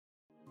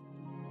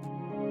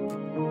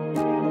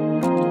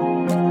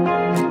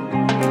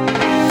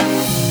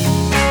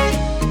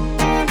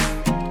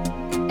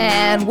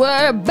 And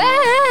we're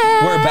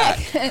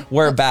back.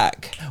 We're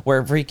back.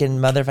 We're freaking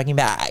motherfucking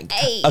back.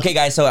 Hey. Okay,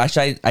 guys. So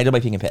actually, I did my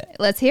peak and pit.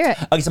 Let's hear it.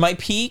 Okay, so my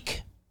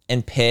peak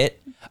and pit.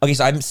 Okay,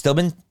 so I've still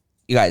been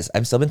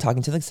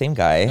talking to the same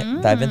guy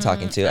that I've been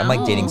talking to. I'm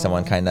like dating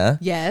someone, kind of.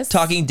 Yes.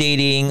 Talking,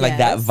 like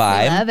that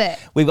vibe. Love it.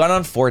 We've gone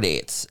on 4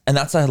 dates, and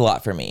that's a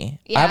lot for me.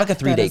 Yeah, I have like a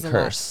 3-date is a lot.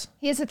 curse.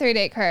 He has a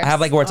 3-date curse. I have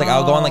like where it's like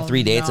I'll go on like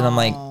 3 dates, and I'm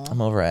like, no.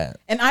 I'm over it.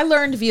 And I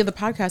learned via the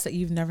podcast that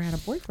you've never had a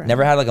boyfriend.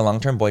 Never had like a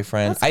long-term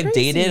boyfriend. That's I've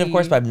dated, of crazy.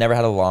 course, but I've never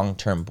had a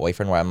long-term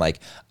boyfriend where I'm like,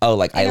 oh,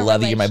 like In I a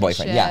love you, you're my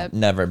boyfriend. Yeah, relationship.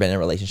 never been in a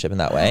relationship in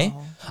that way.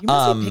 Oh, you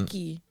must be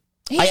picky.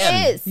 He I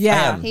am. is. Yeah.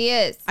 I am. He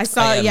is. I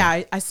saw. I am.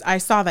 Yeah, I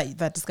saw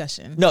that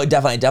discussion. No,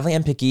 definitely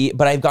am picky,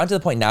 but I've gotten to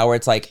the point now where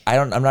it's like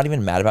I'm not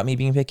even mad about me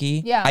being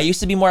picky. Yeah. I used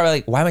to be more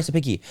like, why am I so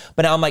picky?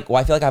 But now I'm like,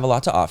 well, I feel like I have a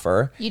lot to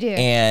offer. You do.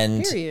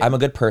 And Period. I'm a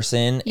good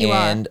person, You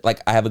and like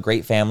I have a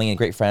great family and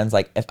great friends.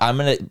 Like if I'm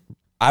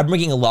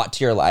bringing a lot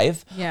to your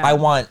life. Yeah. I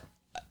want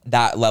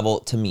that level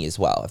to me as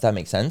well, if that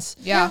makes sense.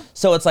 Yeah.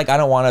 So it's like I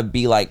don't want to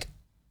be like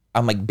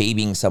I'm like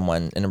babying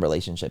someone in a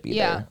relationship either.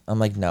 Yeah. I'm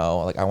like, no,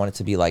 like I want it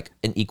to be like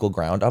an equal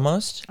ground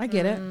almost. I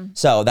get it.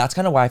 So that's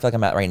kind of why I feel like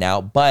I'm at right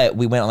now. But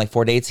we went on like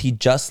 4 dates. He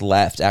just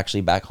left actually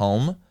back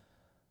home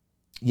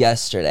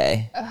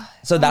yesterday.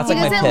 So that's He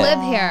like my doesn't pit.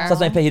 live here. So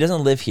that's my pit. He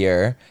doesn't live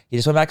here. He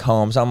just went back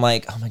home. So I'm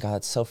like, oh my God,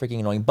 it's so freaking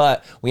annoying.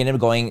 But we ended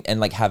up going and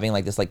like having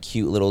like this like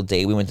cute little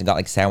date. We went and got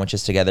like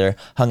sandwiches together,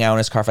 hung out in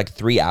his car for like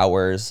 3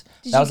 hours.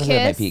 Did that you was like my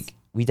kiss? peak.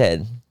 We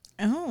did.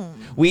 Oh.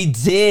 We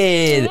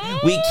did.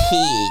 We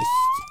kissed.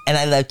 And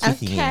I love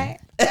kissing. Okay.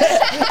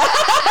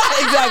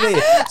 Exactly.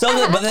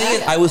 So, but the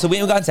thing is, we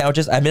got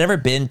sandwiches. I've never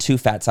been to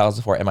Fat Sal's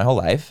before in my whole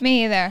life.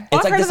 Me either. It's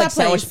I've like heard this of like that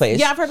sandwich place.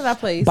 Yeah, I've heard of that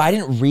place. But I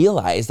didn't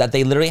realize that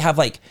they literally have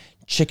like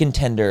chicken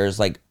tenders,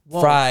 like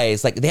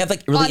fries, like they have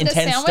like really On the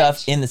intense sandwich?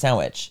 stuff in the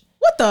sandwich.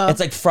 What the? It's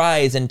like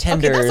fries and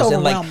tenders and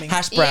like overwhelming.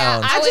 hash Yeah,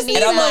 browns. I I just would need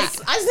need I'm a like,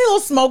 little, I just need a little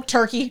smoked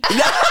turkey.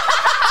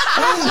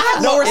 no,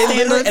 lower it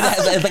literally, standards. it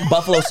has it's like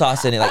buffalo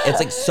sauce in it. Like it's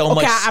like so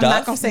much Okay, stuff. I'm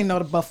not gonna say no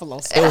to buffalo.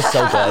 It was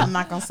so good. I'm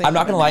not gonna say. I'm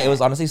not no to gonna lie, that. it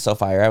was honestly so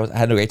fire. I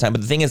had a great time.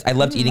 But the thing is, I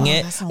loved eating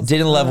it. that sounds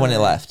Didn't love when it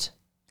good. left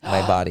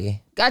my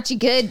body. Got you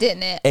good,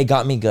 didn't it? It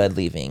got me good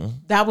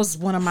leaving. That was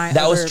one of my.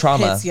 That was other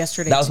trauma. pits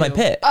yesterday. That was my too.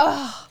 pit.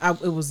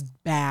 It was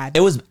bad.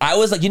 I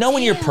was like, you know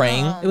when you're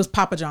praying? It was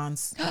Papa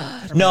John's.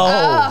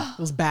 No.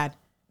 It was bad.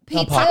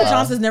 Pizza. Papa. Papa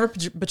John's has never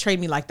betrayed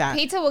me like that.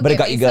 Pizza will But it get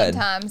got me you good.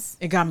 sometimes.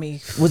 It got me.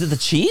 Was it the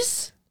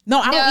cheese? No,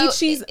 I don't No, eat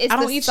cheese. it's I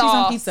don't the eat cheese on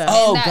sauce. pizza.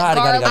 Oh, that got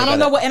it. garlic- I don't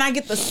know what, and I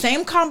get the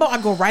same combo. I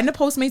go right into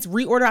Postmates,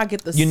 reorder. I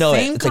get the You know it.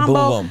 same It's like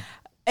combo. boom, boom.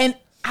 And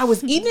I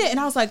was eating it, and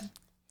I was like,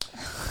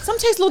 some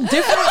taste a little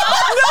different.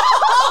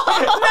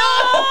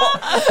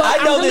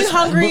 I know I'm really this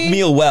hungry.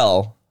 meal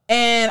well.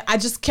 And I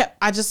just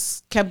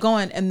kept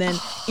going, and then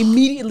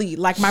immediately,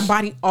 like my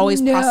body always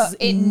No, processes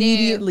it knew.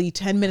 immediately.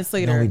 10 minutes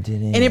later, it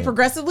didn't. and it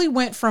progressively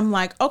went from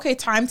like, okay,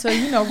 time to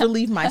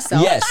relieve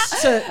myself.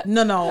 Yes. To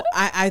no,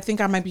 I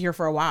think I might be here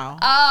for a while.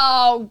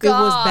 Oh God,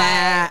 It was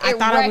bad. I It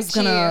thought I was wrecked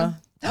gonna.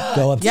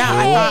 Go up Yeah, to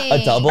I thought-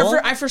 a double.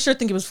 I for sure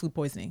think it was food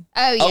poisoning.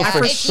 Oh yeah,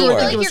 for If sure. you I feel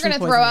think it like was you're gonna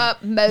food throw poisoning.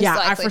 up, most Yeah,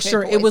 likely I for food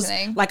sure. It was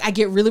poisoning. like I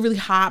get really, really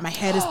hot. My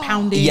head is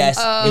pounding. Yes.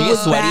 You It get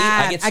was sweaty? I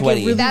bad. get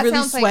sweaty. really, That really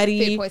sounds like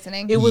sweaty. food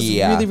poisoning. It was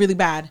Yeah. really, really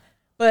bad.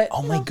 But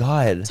Oh my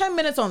God. 10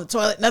 minutes on the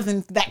toilet,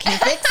 nothing that can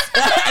fix.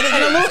 And a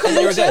little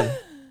then you were good.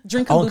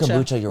 Drink Oh, kombucha.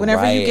 kombucha, you're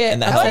Whenever right. you get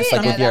and that upset, helps like I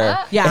with didn't know your,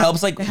 that. Yeah, it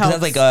helps like, it 'cause helps.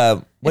 that's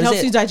like, what it is helps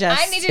it? you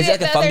digest. I needed Is it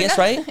like it a the other fungus,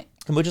 night. right?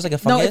 Kombucha's like a No,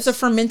 fungus? it's a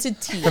fermented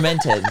tea.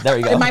 Fermented. There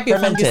we go. It might be a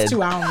Fermented. fungus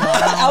too. I don't know.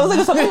 I was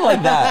like something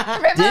like that.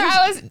 Remember,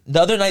 I was.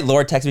 The other night,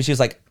 Laura texted me. She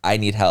was like, "I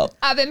need help."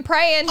 I've been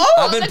praying.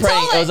 I've been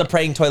praying. It was a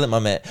praying toilet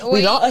moment. We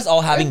Wait. not us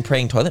all having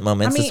praying toilet I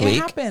moments mean, this it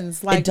week.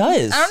 happens. Like It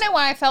does. I don't know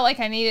why I felt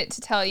like I needed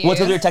to tell you. Well,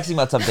 because we were texting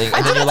about something, and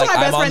then did you're that to like, my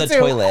 "I'm best on the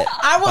friend, too. toilet."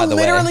 I by will the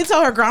way. literally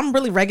tell her, "Girl, I'm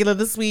really regular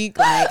this week.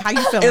 Like, how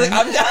you feeling? It's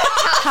like, I'm-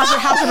 how's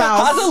your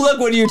bowels? How's it look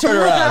when you turn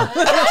around?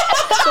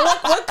 So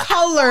what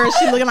color is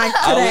she looking like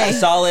Oh, today?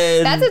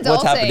 solid. That's What's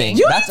adulting. happening?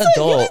 You That's need to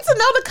know adult.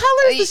 the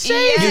colors, the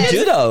shades. You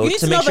do, though, You need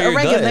to to make know sure the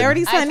you're good.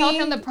 irregularities, I honey. told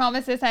him the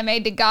promises I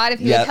made to God if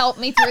he Yep. would help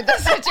me through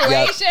this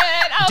situation.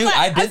 I was Dude, like,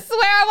 I've been- I swear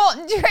I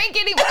won't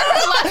drink anymore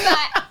last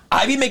night.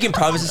 I be making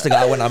promises to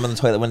God when I'm on the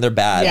toilet when they're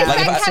bad. Yeah. It's Like,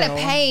 if that I- kind of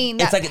pain.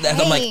 it's that like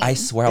I'm like, pain. I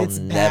swear I'll It's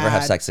never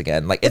have bad. sex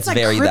again. Like it's like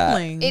very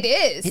crippling. It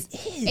is. It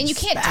is And you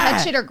can't bad.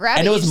 touch it or grab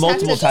And it. it You was just have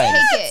to multiple times.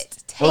 Take it.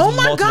 Take Oh it.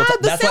 my God, the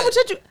That's why- sandwich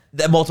that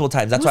you. multiple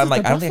times. That's why I'm Was it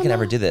like, the I don't think I can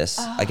buffalo? ever do this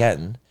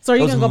again. So are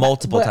you it was gonna go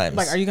multiple back, times.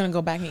 Like, are you gonna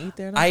go back and eat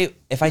there? Though?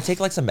 If I take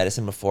like some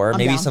medicine before, I'm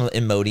maybe down. some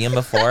Imodium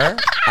before,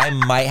 I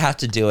might have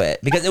to do it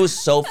because it was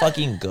so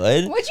fucking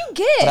good. What'd you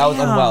get? But I was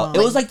unwell. It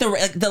Like- was like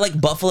the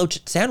buffalo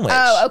sandwich.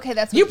 Oh, okay.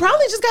 That's what You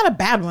probably just got a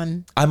bad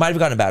one. I might have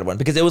gotten a bad one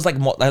because it was like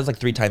that was like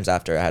 3 times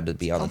after I had to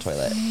be on the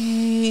toilet,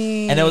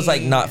 and it was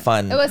like not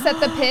fun. It was at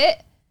the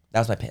pit, That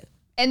was my pit.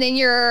 and then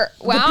you're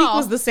The peak wow.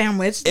 was the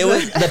sandwich. It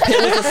was the pit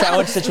was the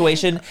sandwich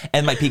situation,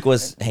 and my peak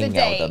was hanging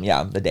out with date. them.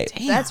 Yeah, the date.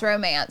 That's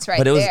romance, right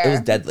But it was there.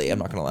 deadly. I'm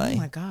not gonna lie. Oh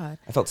my God.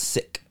 I felt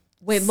sick.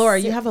 Wait, Laura,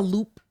 you have a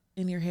loop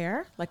in your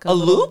hair, like A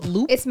little loop?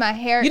 Loop. It's my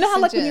hair. You know how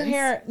like when your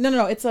extensions. hair?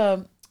 No. It's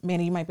a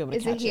Manny. You might be able to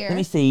Is catch it here? Let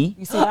me see.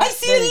 You see that? I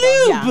see There a you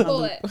go. Yeah, loop. a Pull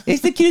loop. it.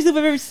 It's the cutest loop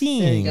I've ever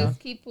seen. go. Just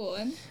keep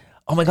pulling.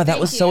 Oh my God, that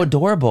Thank was so you.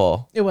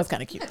 adorable. It was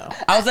kind of cute though.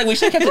 I was like, we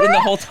should have kept it in the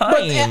whole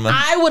time.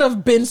 I would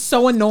have been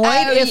so annoyed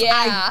Oh, if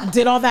yeah. I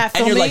did all that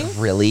And filming. you're like,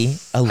 really?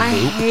 A loop? I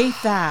hate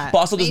that. But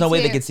also, there's Me no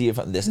way they too. could see it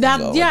from this That-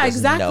 angle. yeah, Like, there's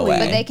exactly. No way.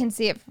 But they can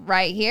see it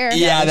right here.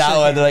 yeah, they that sure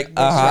one. can. They're like,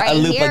 Right a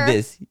loop here. like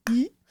this.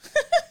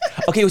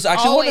 Okay, so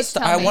actually, Always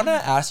tell I me. want to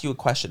ask you a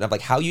question of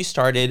like how you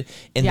started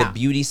in the Yeah.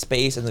 beauty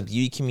space and the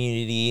beauty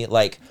community.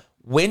 Like,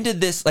 when did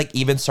this like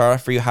even start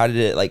off for you? How did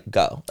it like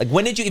go? Like,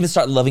 when did you even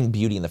start loving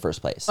beauty in the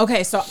first place?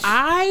 Okay, so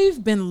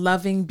I've been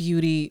loving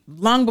beauty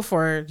long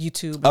before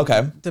YouTube,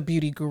 Okay. the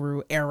beauty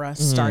guru era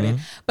started.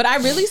 But I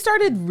really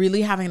started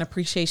really having an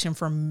appreciation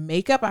for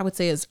makeup, I would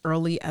say as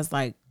early as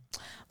like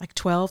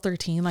 12,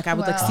 13. Like I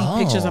would like see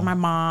pictures of my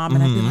mom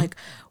and I'd be like,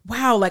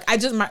 wow, like I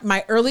just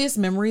my earliest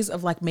memories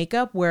of like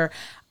makeup where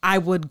I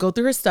would go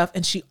through her stuff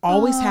and she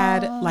always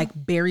had like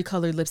berry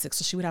colored lipstick.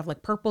 So she would have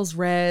like purples,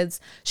 reds.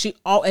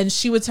 And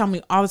she would tell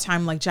me all the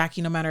time, like,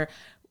 Jackie, no matter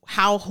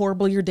how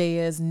horrible your day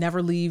is,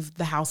 never leave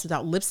the house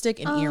without lipstick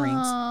and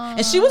earrings.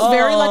 And she was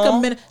very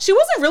like she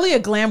wasn't really a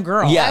glam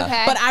girl. Yeah.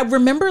 Okay. But I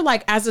remember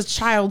like as a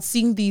child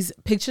seeing these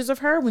pictures of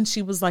her when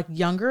she was like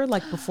younger,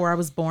 like before I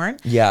was born.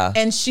 Yeah.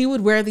 And she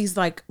would wear these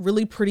like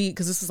really pretty,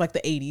 because this was like the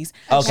 80s.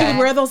 Okay. She would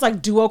wear those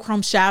like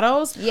duochrome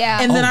shadows. Yeah.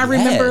 And then Oh, I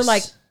remember yes.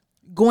 like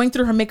going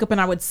through her makeup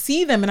and I would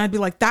see them and I'd be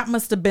like, that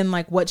must have been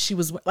like what she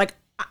was like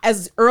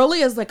as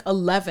early as like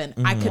 11.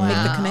 I could make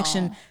the Wow.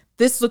 connection.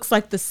 This looks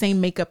like the same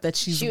makeup that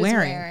she's She was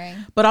wearing.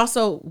 wearing. But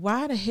also,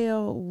 why the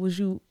hell was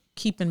you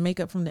keeping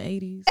makeup from the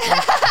 80s?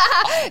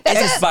 Like,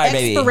 It's expired,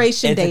 baby.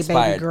 Expiration It's day,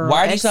 expired. baby girl.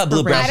 Why do you still have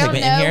blue brown I don't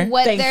pigment in know here?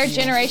 what Thank their you.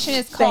 generation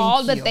is Thank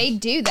called, you. but they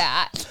do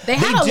that. they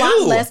had They a lot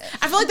do. less.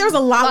 I feel like there was a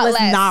lot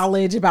less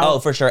knowledge about. Oh,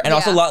 for sure. And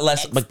also a Yeah. lot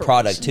less like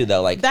product too,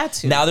 though. Like That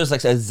too. now there's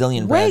like a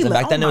zillion Way brands. And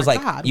less. back then Oh it was my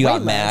like God, you way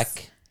got less.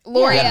 Mac,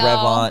 L'Oreal. you had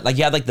Revlon. Like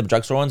you had like the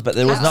drugstore ones, but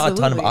there was not a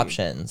ton of Absolutely.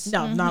 options.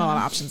 No, not a lot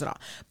of options at all.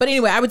 But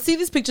anyway, I would see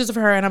these pictures of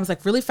her and I was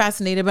like really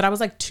fascinated, but I was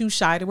like too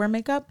shy to wear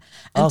makeup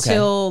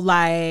until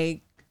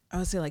like, I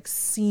would say like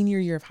senior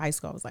year of high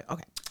school. I was like,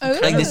 okay.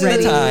 Like this is the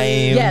Ready. time.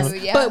 Yes.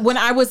 Yeah. But when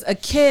I was a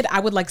kid, I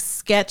would like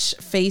sketch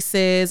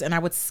faces and I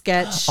would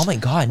sketch. Oh my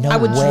God, no I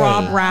would way.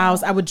 draw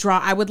brows. I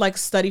would like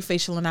study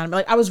facial anatomy.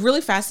 Like I was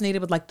really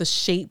fascinated with like the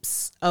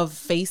shapes of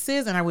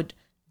faces and I would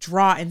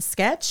draw and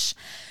sketch.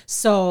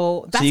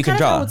 So that's you can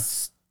kind of how draw?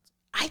 it's,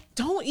 I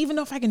don't even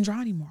know if I can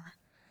draw anymore.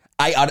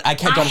 I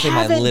can't draw to save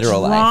my haven't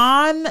literal life.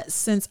 drawn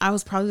since I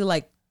was probably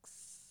like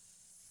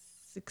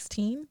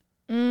 16.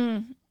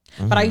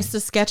 But I used to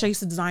sketch. I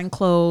used to design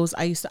clothes.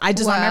 I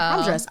designed my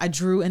prom dress. I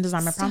drew and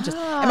designed my prom dress.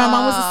 And my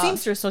mom was a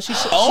seamstress, so she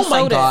Oh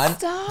my sewed God. it.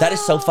 That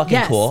is so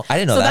fucking cool. I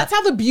didn't know so that. that's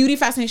how the beauty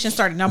fascination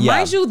started. Now, Yeah.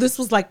 mind you, this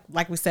was like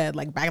we said,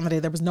 like back in the day,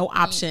 there was no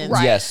options.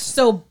 Right. Yes.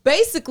 So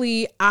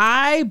basically,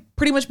 I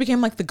pretty much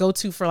became like the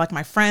go-to for like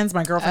my friends,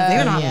 my girlfriends. They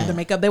didn't know the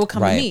makeup. They would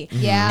come to me.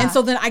 Yeah. And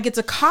so then I get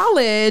to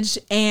college,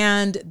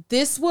 and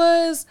this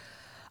was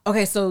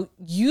okay. So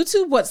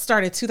YouTube,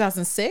 started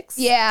 2006.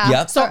 Yeah.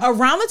 Yep. So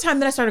around the time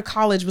that I started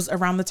college was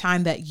around the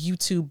time that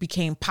YouTube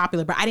became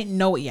popular, but I didn't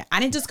know it yet. I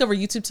didn't discover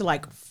YouTube till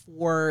like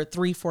 4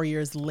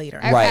 years later.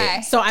 Okay.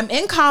 Right. So I'm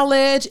in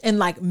college, and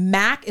like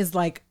Mac is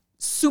like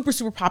super,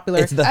 super popular.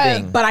 It's the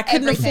thing. But I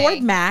couldn't Everything.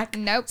 afford Mac.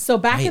 Nope. So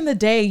back Right. in the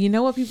day, you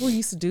know what people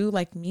used to do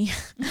like me?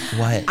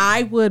 What?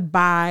 I would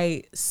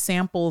buy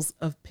samples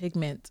of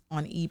pigment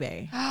on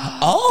eBay.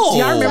 Oh. Do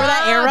y'all remember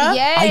that era?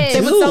 Yes. I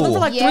They would sell them do. for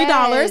like $3,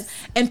 Yes.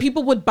 and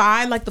people would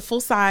buy like the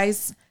full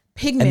size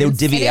pigment. And they would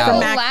divvy And it out. will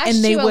Mac, last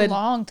and they you would- a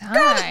long time.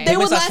 They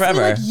would Pigments last last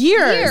me like forever.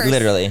 years.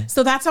 Literally.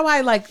 So that's how I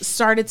like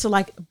started to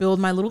like build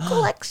my little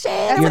collection.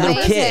 That's Your little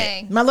amazing.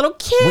 kid. My little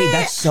kid. Wait,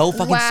 that's so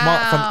fucking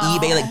smart from Wow.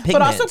 eBay, like pigments.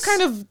 but also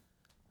kind of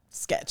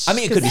sketch. I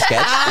mean, it could be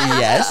sketch.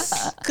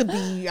 Yes. Could be.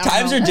 I don't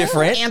Times know, are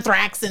different.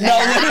 Anthrax and No,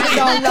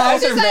 literally,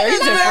 times are very Very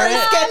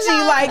different. sketchy.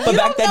 Like, But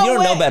back then, you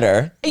don't know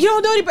better. You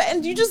don't know any better,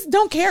 and you just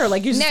don't care.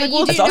 Like you're just No, like, you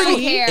well, do it's not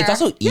pretty. care. It's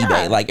also eBay.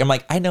 Yeah. Like, I'm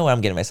like, I know what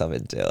I'm getting myself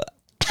into.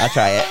 I'll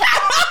try it.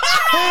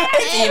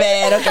 It's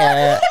eBay. I don't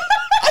care.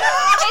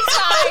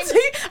 It's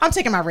fine. I'm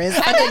taking my risk.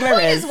 At taking that my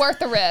point, risk. it's worth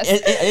the risk.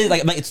 It is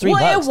like it's $3.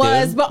 Well, it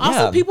was, dude. but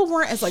also Yeah. people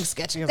weren't as like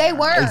sketchy as They I am.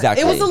 were.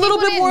 Exactly. It was a little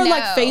People bit more didn't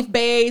like know. faith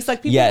based. Like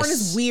people Yes. weren't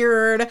as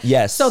weird.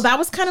 Yes. So that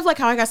was kind of like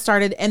how I got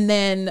started. And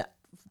then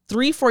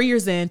 3-4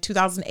 years in,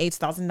 2008,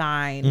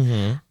 2009,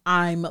 Mm-hmm.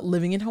 I'm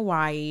living in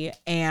Hawaii,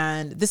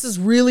 and this is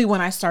really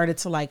when I started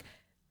to like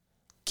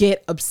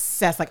get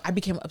obsessed. Like I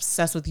became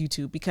obsessed with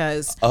YouTube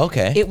because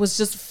Okay. it was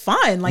just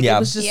fun. Like Yeah. it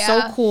was just Yeah.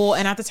 so cool.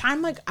 And at the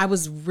time, like I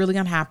was really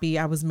unhappy.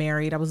 I was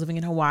married. I was living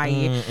in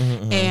Hawaii,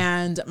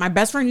 and my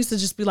best friend used to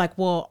just be like,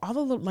 "Well, all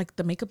the like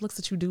the makeup looks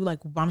that you do, like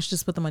why don't you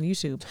just put them on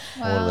YouTube?"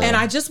 Totally. And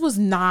I just was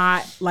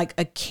not like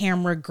a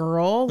camera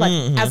girl. Like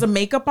as a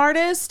makeup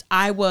artist,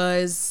 I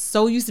was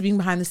so used to being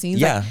behind the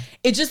scenes. Yeah. Like,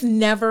 it just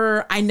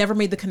I never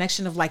made the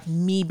connection of like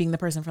me being the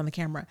person from the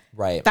camera.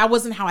 Right. That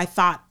wasn't how I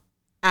thought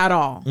at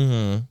all.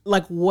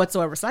 Like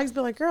whatsoever. So I just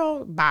be like,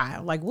 girl, bye.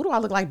 Like, what do I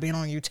look like being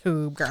on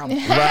YouTube, girl? Right.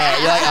 You're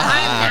like,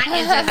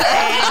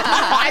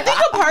 I think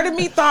a part of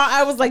me thought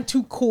I was like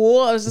too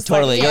cool. I was just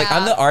totally. like, You're like,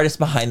 I'm the artist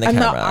behind the I'm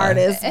camera. the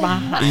artist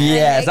behind.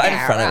 Yes, I'm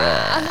in front of it.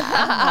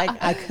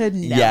 Like I could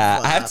never. Yeah,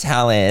 I have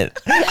talent.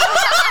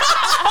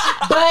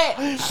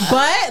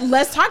 But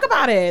let's talk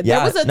about it. Yeah,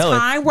 There was a no, it-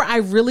 time where I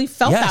really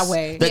felt Yes. that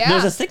way. Yeah.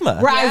 There's a stigma.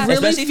 Where I really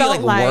Especially if you felt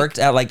like like worked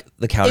at like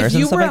the counters if you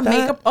and stuff were like a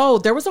that.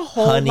 makeup, there was a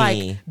whole Honey.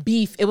 like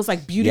beef. It was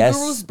like beauty Yes.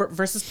 gurus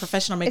versus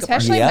professional makeup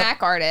Especially Yep.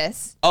 Mac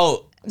artists.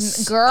 Oh,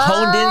 Girl,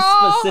 honed in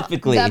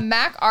specifically. The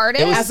Mac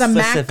artist. It was artists. As a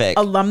specific.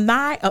 Mac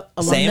alumni,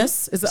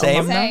 alumnus, is it Same.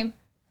 alumni? Same.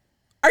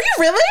 Are you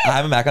really? I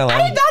have a Mac alum.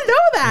 I did not know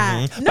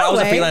that. But No I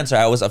was way. a freelancer.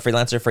 I was a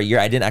freelancer for a year.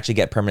 I didn't actually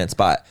get a permanent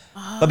spot.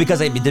 But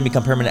because I didn't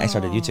become permanent, I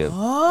started YouTube.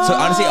 So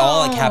honestly, it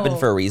all like happened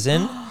for a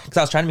reason. Because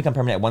I was trying to become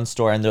permanent at one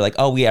store and they're like,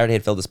 oh, we already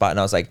had filled the spot. And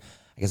I was like,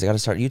 I guess I got to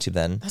start YouTube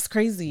then. That's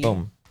crazy.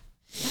 Boom.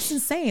 That's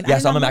insane. Yeah, I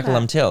so I'm a did not Mac know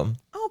alum that. too.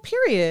 Oh,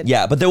 period.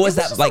 Yeah, but there was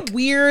It was that just like, a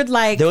weird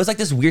like there was like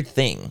this weird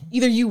thing.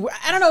 either you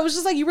I don't know, it was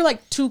just like you were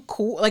like too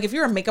cool. Like if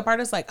you're a makeup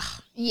artist, like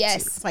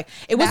Yes. it's like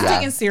it wasn't Yeah.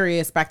 taken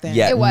serious back then.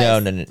 Yeah, It was.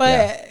 no. But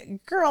Yeah.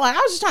 girl, like, I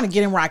was just trying to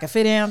get in where I could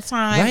fit in at the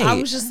time. I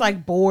Right. was just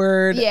like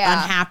bored, Yeah.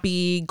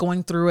 unhappy,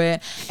 going through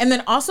it. And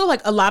then also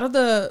like a lot of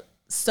the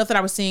stuff that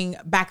I was seeing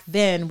back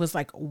then was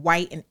like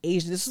white and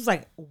Asian. This was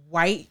like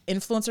white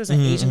influencers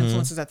and Asian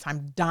influencers at the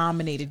time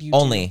dominated YouTube.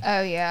 Only.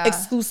 Oh yeah.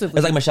 Exclusively. It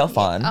was like Michelle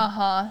Phan.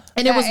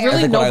 And it was That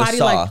really That's like what I nobody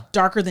saw. like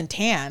darker than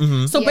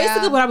tan. So Yeah.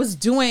 basically what I was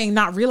doing,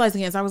 not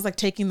realizing it, is I was like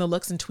taking the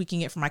looks and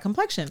tweaking it for my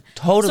complexion.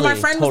 Totally, So my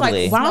friend was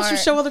totally. like, why don't you Smart.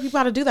 show other people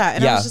how to do that?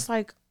 And I Yeah. was just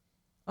like,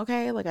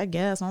 okay, like I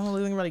guess. I don't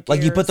really care.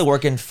 Like you put the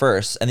work in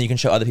first and then you can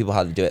show other people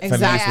how to do it. For me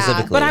Exactly.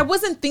 specifically. But I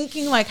wasn't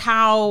thinking like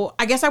how,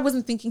 I guess I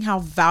wasn't thinking how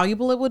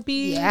valuable it would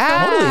be.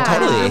 Yeah. Totally, I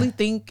totally. didn't really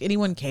think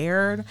anyone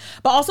cared.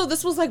 But also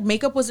this was like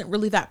makeup wasn't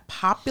really that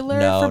popular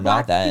No, for not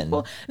black then.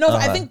 people. No,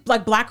 I think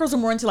like black girls are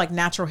more into like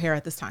natural hair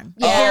at this time.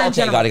 Yeah. Hair in okay,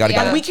 general. got it.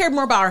 Yeah. Like we cared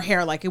more about our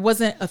hair. Like it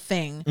wasn't a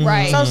thing.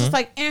 Right. So I was just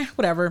like,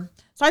 whatever.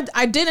 So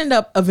I did end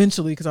up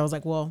eventually because I was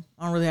like, well,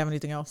 I don't really have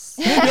anything else.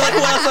 You're like, what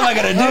else am I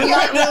gonna do?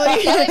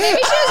 Maybe she was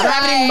I don't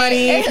have any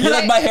money. You're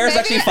like, my hair's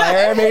actually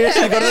fire. Maybe I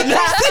should go to the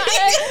next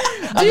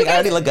thing. I think I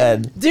already look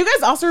good. Do you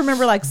guys also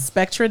remember like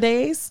Spectra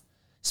days?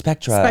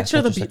 Spectra. Spectra,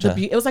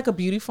 it was like a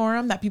beauty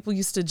forum that people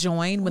used to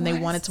join when they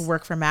wanted to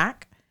work for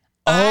Mac.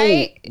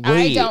 I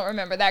wait. don't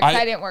remember that because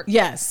I didn't work.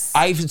 Yes.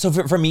 So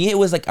for me it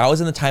was like I was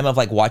in the time of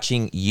like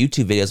watching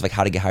YouTube videos of like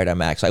how to get hired on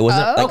Mac. So I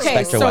wasn't like Okay,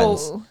 Spectra so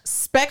ones.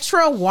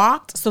 Spectra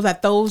walked so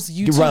that those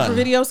YouTube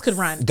videos could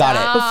run. Got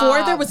it.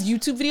 Before there was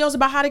YouTube videos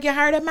about how to get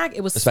hired at Mac,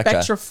 it was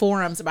Spectra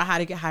forums about how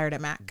to get hired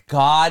at Mac.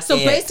 So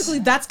basically,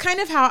 that's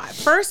kind of how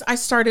first I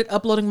started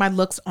uploading my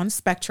looks on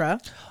Spectra.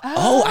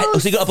 So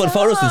you could upload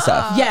photos and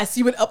stuff. Yes,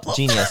 you would upload.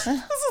 Genius. This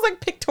is like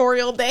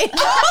pictorial day.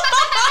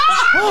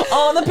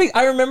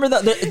 I remember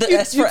the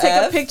S for you take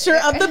F. a picture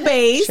of the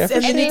base, and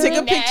then you take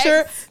a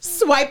picture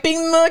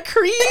swiping the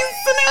crease.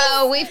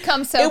 We've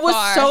come so far. It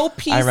was so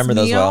piecemeal. I remember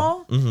those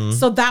well. Mm-hmm.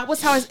 So that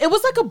was how it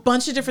was like a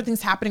bunch of different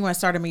things happening when I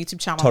started my YouTube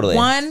channel. Totally.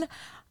 One,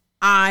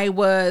 I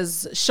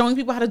was showing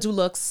people how to do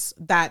looks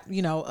that,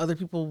 other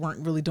people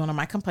weren't really doing on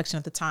my complexion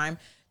at the time.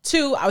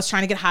 Two, I was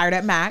trying to get hired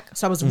at Mac.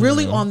 So I was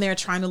really on there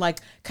trying to like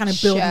kind of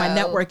build my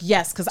network.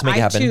 Yes, because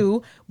I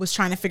too was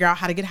trying to figure out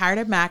how to get hired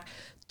at Mac.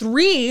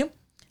 Three,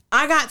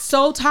 I got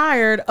so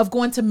tired of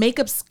going to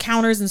makeup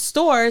counters in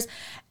stores.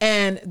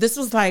 And this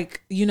was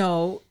like,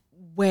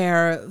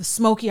 where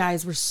smoky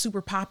eyes were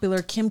super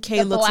popular. Kim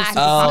K looks were super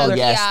popular.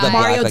 Yes,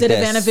 Mario like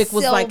Didivanovic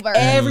was Silver. like,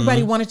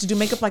 everybody wanted to do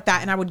makeup like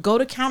that. And I would go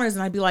to counters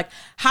and I'd be like,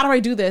 how do I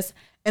do this?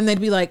 And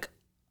they'd be like,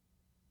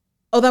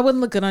 oh, that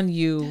wouldn't look good on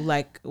you.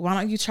 Like, why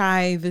don't you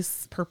try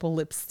this purple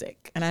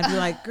lipstick? And I'd be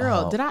like,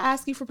 girl, did I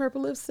ask you for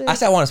purple lipstick? I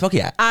said I want a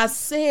smoky eye. I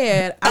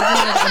said I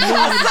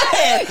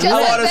wanted a new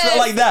I want to smell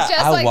like that.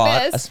 Just I like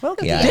want this. a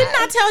smoky eye. Didn't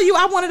I tell you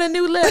I wanted a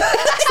new lip?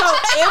 So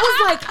it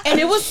was like, and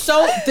it was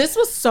so, this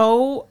was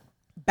so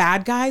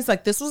bad, guys.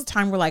 Like, this was a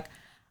time where like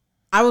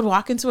I would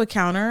walk into a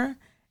counter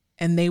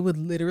and they would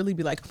literally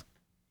be like,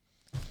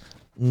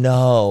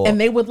 no. and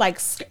they would like,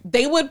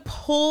 they would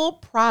pull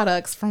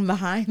products from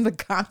behind the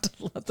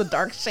gondola, the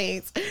dark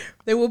shades.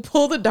 They would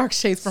pull the dark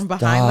shades from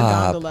behind the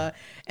gondola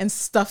and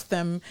stuff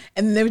them.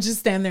 And they would just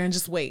stand there and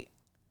just wait.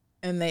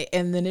 And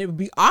then it would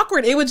be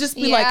awkward. It would just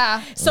be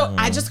like, so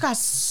I just got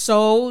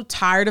so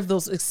tired of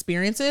those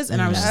experiences.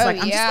 And I was just like,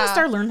 I'm just going to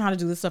start learning how to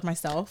do this stuff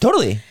myself.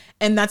 Totally.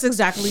 And that's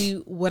exactly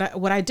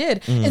what I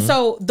did. And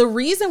so the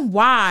reason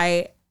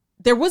why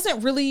there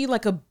wasn't really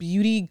like a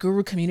beauty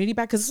guru community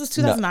back, because this was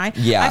 2009.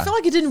 Yeah. I feel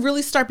like it didn't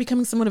really start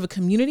becoming somewhat of a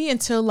community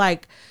until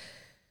like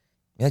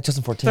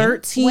 2014.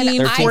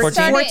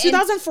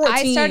 2014.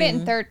 I started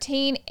in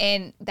 13,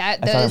 and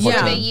those were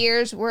the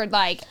years where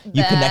like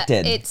you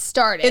connected. It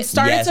started. It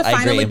started to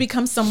finally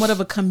become somewhat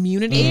of a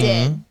community. It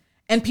did.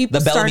 And people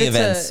the Bellamy started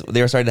events.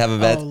 They were starting to have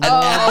events.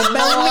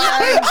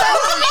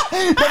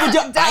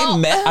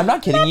 I'm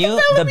not kidding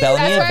you. The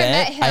Bellamy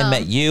event, I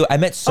met you. I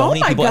met so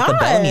many people at the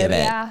Bellamy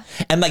event. Yeah.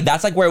 And like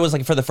that's like where it was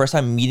like for the first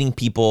time meeting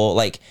people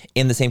like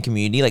in the same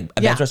community. Like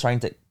events were starting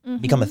to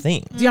become a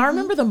thing. Do y'all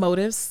remember the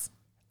Motives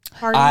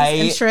parties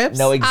and trips?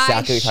 Know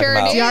exactly what you're talking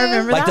about. Do y'all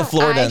remember like that? the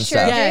Florida and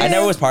stuff. I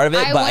never was part of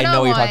it, but I know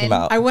what you're talking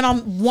about. I went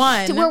on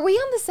one. Were we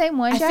on the same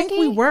one, Jackie? I think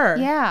we were.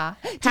 Yeah.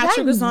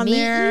 Patrick was on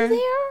there. You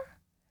there?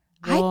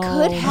 I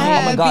could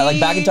have. Oh my God,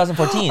 like back in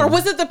 2014. Or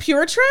was it the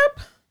Pure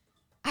Trip?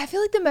 I feel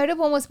like the Motive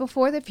one was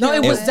before the Pure. No,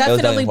 it was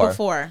definitely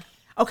before.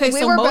 Okay, we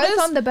so were Motives, both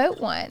on the boat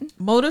one.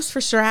 Motives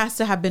for sure has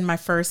to have been my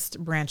first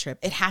brand trip.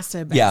 It has to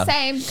have been. Yeah.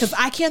 Same. Because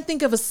I can't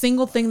think of a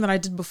single thing that I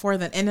did before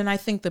then. And then I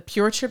think the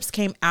Pure Trips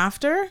came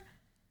after.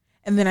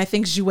 And then I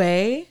think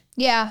Jouet.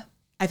 Yeah.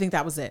 I think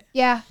that was it.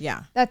 Yeah.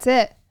 Yeah. That's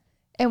it.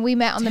 And we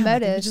met on the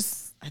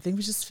Motives. I think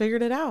we just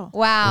figured it out.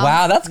 Wow.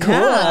 Wow, that's cool.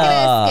 Yeah. Look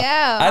at us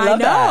go. I love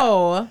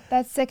that.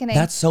 That's sickening.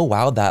 That's so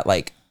wild that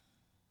like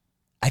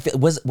I feel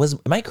was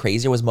am I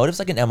crazy or was Motives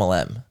like an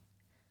MLM?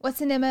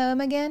 What's an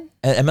MLM again?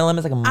 An MLM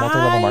is like a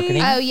multi-level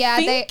marketing. Oh yeah,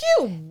 they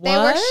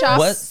were shops.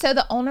 What? So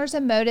the owners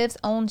of Motives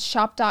owned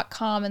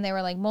shop.com, and they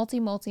were like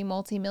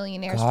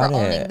multi-millionaires Got for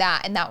owning it.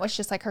 that, and that was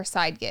just like her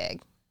side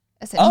gig.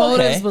 Essentially. Oh,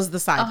 okay. Motives was the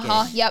side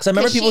gig. Yep. So I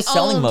remember 'cause people she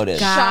selling owned Motives.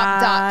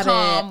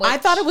 Shop.com. I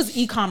thought it was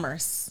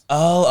e-commerce.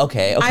 Oh,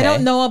 okay. I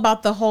don't know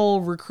about the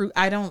whole recruit.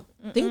 I don't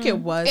think it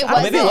was. It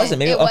Maybe it wasn't.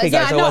 Maybe It okay, wasn't.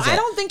 guys. So no, it wasn't. I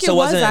don't think it so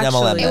was wasn't an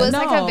MLM. actually. It was No.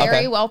 like a very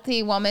Okay.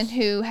 wealthy woman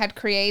who had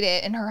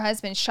created, and her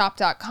husband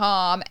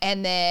shop.com,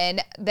 and then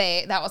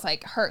that was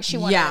like her. She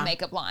wanted a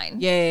makeup line.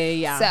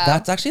 Yeah. So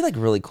That's actually like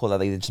really cool that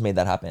they just made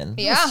that happen.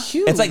 yeah,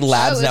 Huge. It's like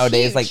labs Oh, it was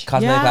nowadays, huge. like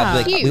cosmetic Yeah. labs.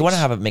 Like, we Huge. want to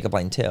have a makeup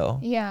line too.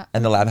 Yeah.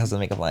 And the lab has a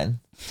makeup line.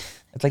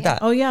 It's like that.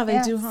 Oh yeah,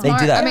 they do. Huh? They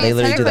do that. I mean, They it's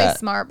literally do technically that. a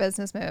smart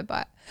business move,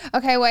 but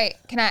okay. Wait,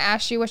 can I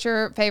ask you what's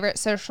your favorite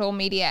social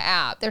media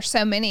app? There's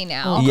so many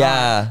now.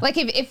 Yeah. Like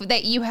if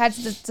that you had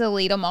to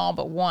delete them all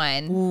but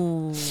one.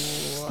 Ooh.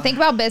 Think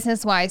about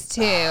business wise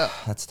too.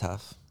 That's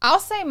tough. I'll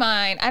say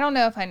mine. I don't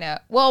know if I know.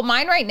 Well,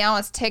 mine right now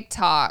is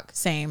TikTok.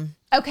 Same.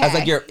 Okay. As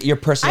like your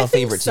personal I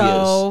think favorite so.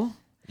 to use.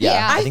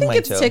 Yeah. I think mine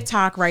it's too.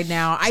 TikTok right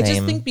now. I just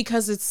Same. think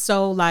because it's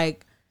so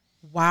like,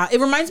 wow. It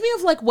reminds me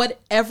of like what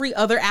every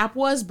other app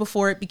was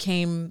before it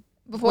became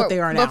what they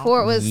are now.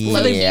 Before it was Yeah.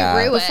 low-key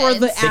ruined. Before the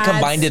They ads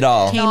combined it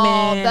all. came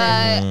all in.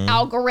 the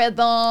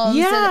algorithms.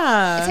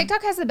 Yeah. And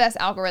TikTok has the best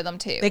algorithm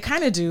too. They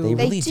kind of do. They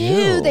They really do.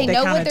 do. They They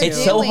know kinda what they're do. It's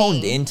doing. so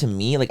honed into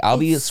me. Like I'll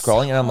be It's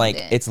scrolling and I'm so like,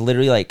 honed in. it's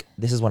literally like,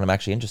 this is what I'm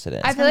actually interested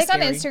in. I feel like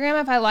kinda on scary.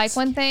 Instagram, if I like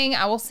one thing,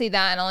 I will see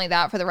that and only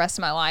that for the rest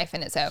of my life,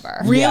 and it's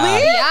over.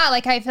 Really? Yeah,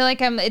 like I feel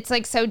like it's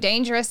like so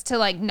dangerous to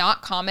like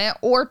not comment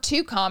or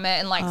to comment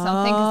and like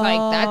something because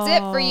like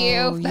that's it for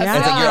you. That's yeah.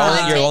 It's like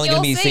all you're the only content going to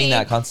you'll be seeing see.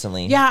 that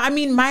constantly. Yeah, I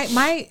mean,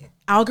 my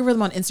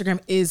algorithm on Instagram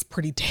is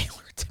pretty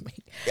tailored to me.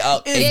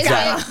 Oh, Is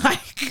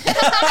exactly. it? It's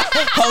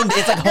like honed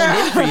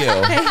in for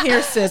you. Hey,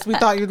 here, sis, we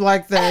thought you'd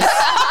like this.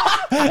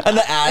 And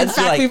the ads, In you're fact,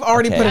 like, we've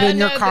already okay. put it I in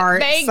your know,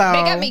 cart. They so.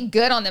 got me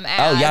good on them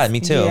ads. Oh yeah, me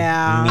too.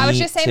 Yeah. I was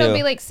Me just saying too. it'll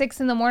be like 6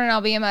 a.m. I'll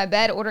be in my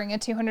bed ordering a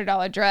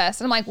 $200 dress.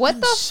 And I'm like, what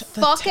the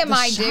fuck am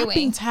I shopping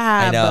doing?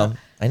 Tab.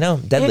 I know,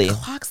 deadly. It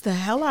clocks the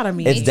hell out of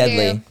me. It's Me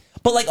deadly. too.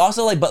 But like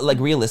also like, but like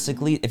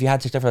realistically, if you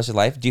had TikTok for the rest of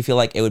your life, do you feel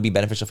like it would be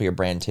beneficial for your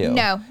brand too?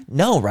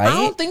 No, right? I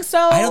don't think so.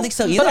 I don't think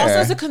so either. But also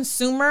as a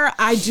consumer,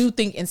 I do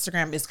think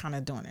Instagram is kind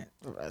of doing it.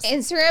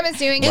 Instagram is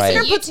doing Right.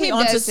 it. Instagram puts me YouTube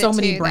onto does so it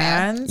many too, though.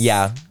 brands.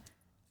 Yeah,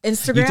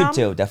 Instagram YouTube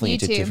too. Definitely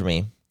YouTube too YouTube. for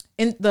me.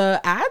 In the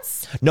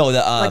ads, No, the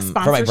like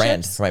for my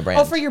brand, sponsorships? for my brand.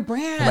 Oh, for your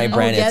brand. For my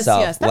brand oh, yes,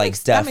 itself, yes. That like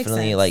makes- that makes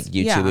definitely sense. like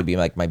YouTube Yeah. would be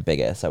like my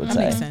biggest. I would That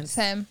say. makes sense.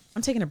 Same.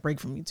 I'm taking a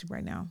break from YouTube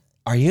right now.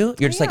 Are you?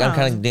 You're just like I'm Yeah.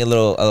 kind of doing a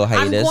little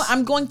hiatus.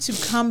 I'm going to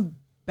come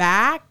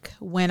back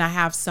when I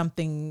have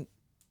something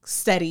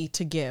steady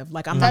to give.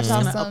 Like I'm not just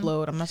That's gonna awesome.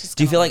 upload. I'm not just.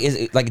 do you feel gonna, like is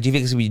it, like do you feel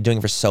like this would be doing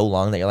it for so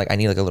long that you're like I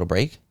need like a little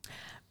break?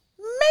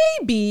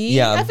 maybe?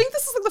 Yeah. I think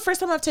this is like the first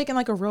time I've taken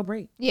like a real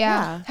break.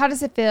 Yeah. How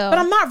does it feel? But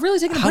I'm not really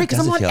taking a How break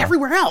because does I'm it on feel?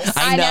 everywhere else.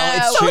 I know, know.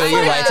 it's true. I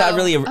You're right. It's not know.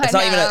 really. It's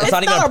not even. I know. It's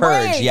not even It's a not a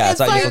purge. break. Yeah, It's it's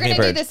not like even you're a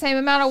going to do purge. the same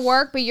amount of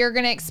work, but you're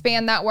going to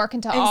expand that work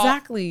into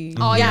Exactly.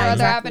 all your other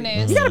exactly.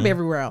 avenues. You gotta be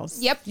everywhere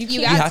else. Yep, you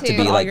can't got have to to. be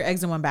put all like- your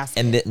eggs in one basket.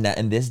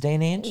 In this day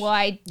and age. Well,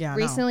 I Yeah, I know.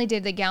 recently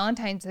did the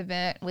Galentine's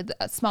event with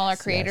a smaller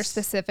creator Yes.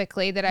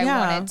 specifically that I Yeah.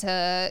 wanted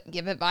to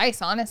give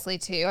advice, honestly,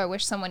 to. I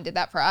wish someone did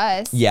that for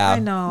us. Yeah, I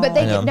know. But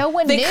they I know. did, no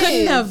one They knew.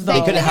 couldn't have, though.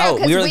 They couldn't have.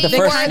 'cause We were like the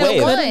first were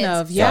wave. ones. Couldn't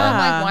have, So yeah. I'm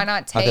like, why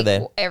not How could take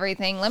they?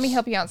 everything? Let me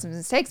help you out some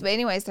mistakes. But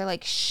anyways, they're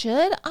like,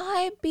 should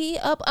I be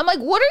up? I'm like,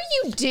 what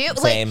are you doing?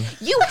 Same.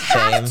 Like, you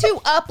have to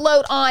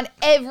upload on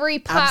every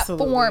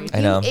platform. Absolutely.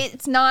 I know.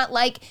 It's not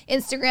like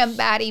Instagram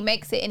baddie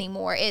makes it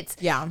anymore. It's,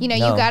 Yeah. you know,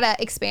 No. you got to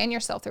expand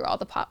yourself through all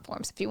the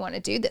platforms if you want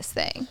to do this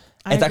thing.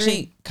 I It's agree.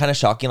 actually kind of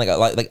shocking.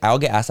 Like I'll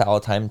get asked that all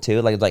the time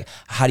too. Like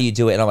how do you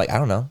do it? And I'm like I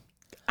don't know.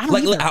 I don't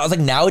Like either. I was like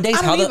nowadays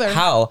I don't either.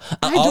 how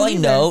I all don't I either.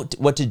 know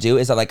what to do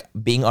is that like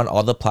being on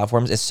all the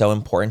platforms is so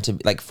important to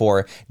like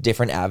for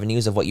different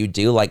avenues of what you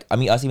do. Like I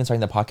mean us even starting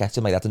the podcast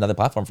too. Like that's another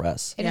platform for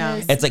us. It Yeah.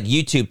 is. It's like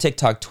YouTube,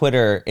 TikTok,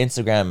 Twitter,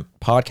 Instagram,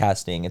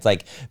 podcasting. It's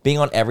like being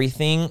on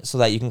everything so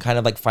that you can kind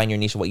of like find your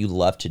niche of what you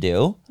love to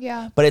do.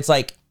 Yeah. But it's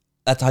like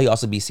that's how you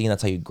also be seen.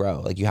 That's how you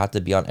grow. Like you have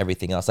to be on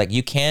everything else. Like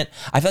you can't.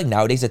 I feel like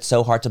nowadays it's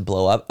so hard to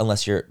blow up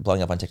unless you're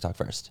blowing up on TikTok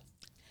first.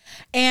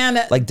 And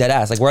Like dead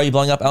ass. Like where are you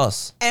blowing up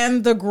else?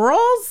 the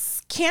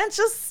girls can't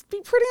just be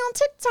pretty on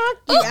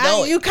TikTok.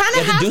 No, You kind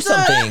you of have to have do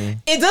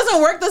something. It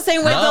doesn't work the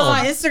same way No. though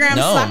on Instagram.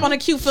 No. Slap on a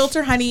cute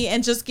filter, honey,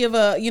 and just give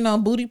a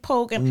booty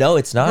poke. And No,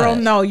 it's not. girl,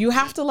 no, you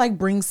have to like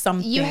bring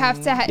something. You have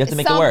to, You have to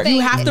make it work. You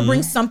have to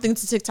bring something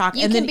to TikTok,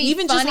 You and can then be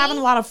even just funny, having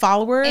a lot of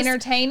followers,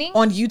 entertaining.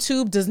 on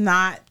YouTube does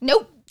not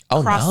Nope.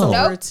 Oh cross no,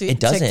 over Nope. to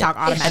it doesn't. TikTok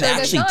And automatically. Sure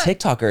does actually,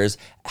 not. TikTokers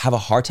have a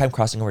hard time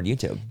crossing over to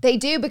YouTube. They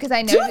do because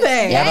I know. Do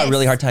they? They have a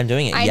really hard time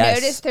doing it. I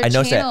Yes. noticed their I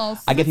noticed channels.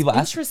 It. I get people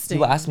ask interesting.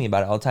 people ask me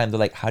about it all the time. They're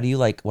like, "How do you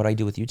like what I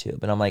do with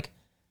YouTube?" And I'm like,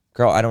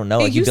 "Girl, I don't know.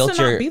 It Like you used built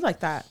to your not be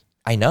like that.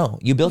 I know.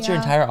 You built your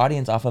Yeah. entire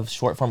audience off of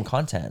short form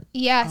content.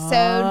 Yeah,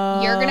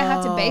 so you're gonna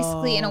have to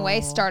basically, in a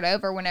way, start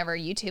over whenever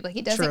YouTube. Like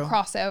it doesn't True.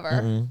 cross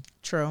over.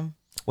 True.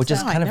 Which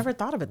is No, I kind of never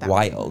thought of it that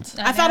way. wild.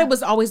 I thought it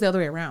was always the other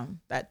way around.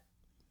 That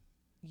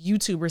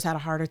YouTubers had a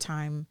harder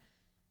time.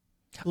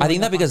 I think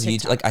blowing that up on because YouTube,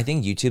 TikTok. like I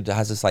think YouTube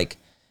has this like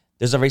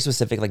there's a very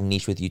specific like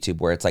niche with YouTube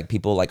where it's like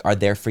people like are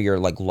there for your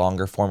like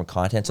longer form of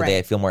content so they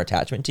Right. feel more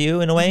attachment to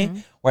you in a way.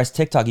 Whereas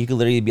TikTok, you could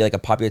literally be like a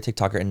popular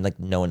TikToker and like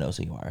no one knows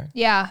who you are.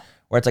 Yeah.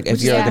 Where it's like if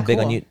Which is you're like a kinda big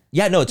on cool. you,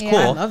 yeah, no, it's Yeah. cool.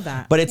 I love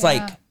that. But it's Yeah.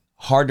 like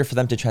harder for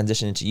them to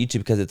transition into YouTube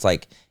because it's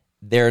like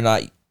they're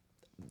not.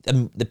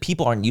 The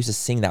people aren't used to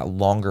seeing that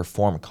longer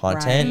form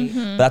content.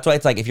 Right. But that's why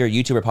it's like if you're a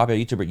YouTuber, popular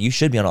YouTuber, you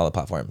should be on all the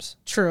platforms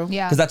True.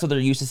 Yeah. because that's what they're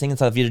used to seeing. And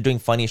so if you're doing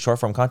funny short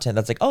form content,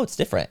 that's like, oh, it's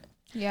different.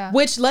 Yeah.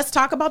 Which let's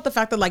talk about the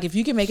fact that like if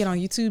you can make it on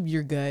YouTube,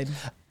 you're good.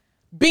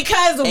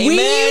 Because Amen. we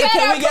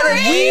Can we get an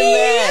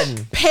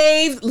amen?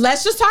 paved.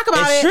 Let's just talk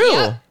about It's it. true.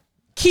 Yep.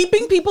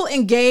 Keeping people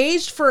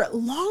engaged for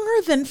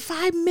longer than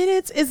 5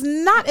 minutes is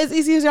not as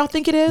easy as y'all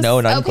think it is. No,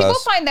 not Oh, even people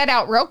close. find that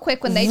out real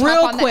quick when they real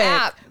talk on quick, the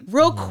app.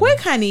 real quick,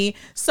 honey.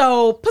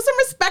 So put some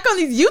respect on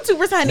these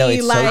YouTubers, honey. No,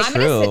 it's so like I'm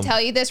true. going to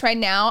tell you this right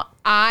now.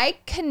 I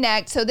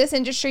connect. So this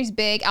industry's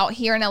big out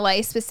here in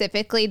LA,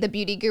 specifically the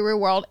beauty guru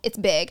world. It's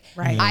big.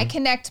 Right. I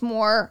connect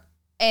more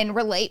and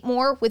relate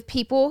more with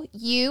people,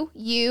 you,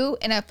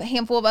 and a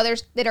handful of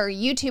others that are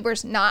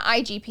YouTubers, not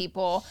IG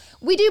people.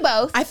 We do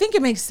both. I think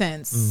it makes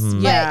sense.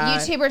 But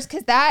YouTubers,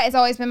 because that has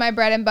always been my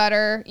bread and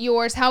butter,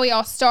 yours, how we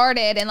all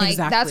started. And like,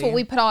 that's what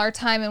we put all our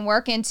time and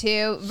work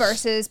into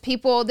versus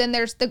people. Then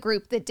there's the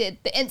group that did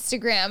the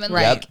Instagram and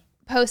like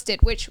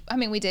posted, which I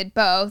mean, we did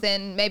both,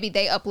 and maybe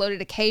they uploaded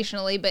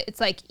occasionally, but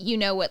it's like, you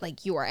know what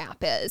like your app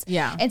is.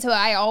 Yeah. And so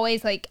I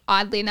always like,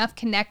 oddly enough,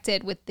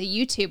 connected with the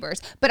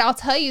YouTubers. But I'll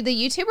tell you, the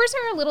YouTubers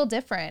are a little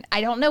different.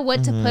 I don't know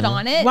what to put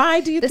on it.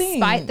 Why do you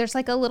think? There's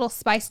like a little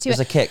spice to it. There's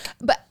a kick.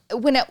 But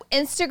when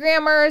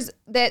Instagrammers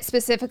that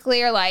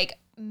specifically are like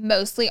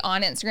mostly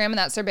on Instagram and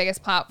that's their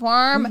biggest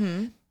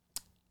platform,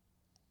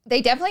 they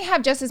definitely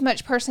have just as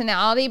much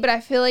personality, but I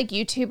feel like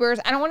YouTubers,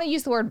 I don't want to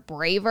use the word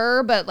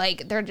braver, but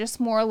like they're just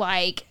more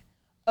like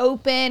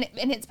open,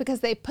 and it's because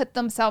they put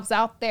themselves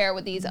out there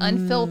with these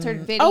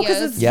unfiltered videos. Oh,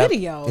 because it's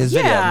video. It's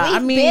video.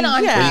 We've been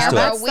on camera.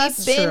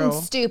 That's We've been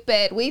true.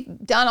 stupid. We've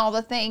done all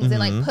the things and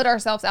like put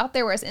ourselves out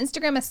there, whereas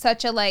Instagram is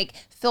such a like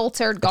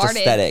filtered, guarded. It's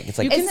aesthetic. It's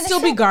like, You can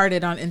still be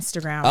guarded on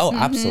Instagram. oh,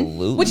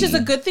 absolutely. Which is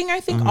a good thing, I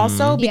think,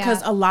 also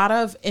because a lot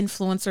of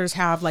influencers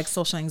have like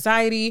social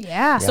anxiety.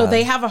 Yeah. So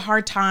they have a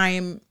hard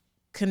time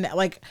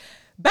like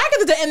back in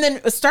the day. And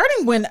then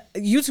starting when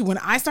YouTube, when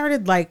I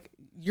started, like,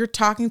 you're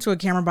talking to a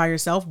camera by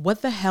yourself.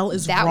 What the hell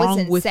is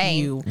wrong with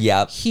you?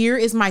 Yep. Here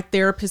is my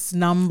therapist's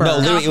number. No,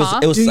 literally,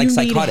 it was Do like you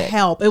psychotic. need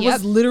help? It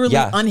was literally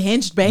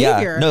unhinged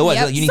behavior. Yeah. No, it was.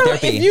 Like, you need So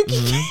therapy. if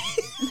you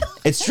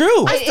It's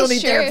true. I still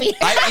need therapy. Even me,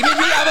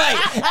 I'm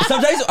like,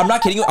 sometimes, I'm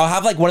not kidding you, I'll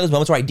have like one of those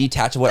moments where I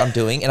detach what I'm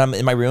doing and I'm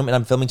in my room and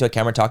I'm filming to a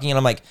camera talking and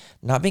I'm like,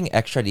 not being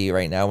extra to you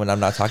right now when I'm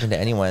not talking to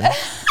anyone.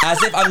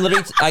 As if I'm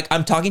literally, like,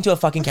 I'm talking to a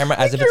fucking camera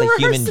as if it's a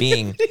human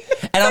being.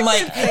 And I'm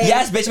like,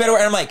 yes, bitch, better.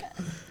 And I'm like,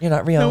 you're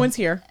not real. No one's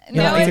here.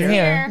 You're not even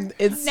here.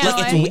 It's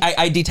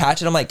I detach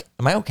and I'm like,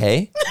 am I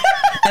okay?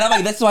 And I'm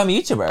like, that's why I'm a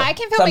YouTuber. I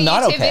can film a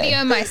YouTube okay. video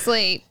in my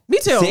sleep. Me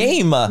too.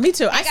 Same. Me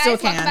too. I still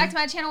Guys, can. welcome back to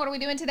my channel. What are we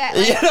doing today?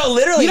 Like, You know,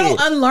 literally. You don't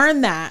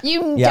unlearn that.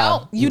 you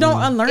don't. You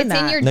don't unlearn It's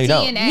that. in your No, you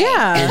don't. DNA.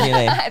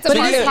 Yeah. It's a But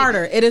part it is of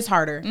harder. It is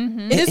harder.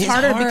 It is It's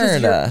harder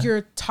because hard.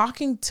 you're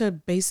talking to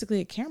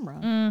basically a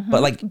camera.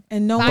 But like,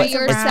 And no By one's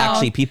yourself. it's around.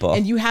 actually people.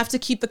 And you have to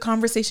keep the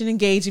conversation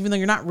engaged, even though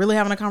you're not really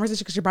having a conversation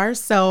because you're by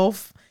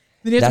yourself.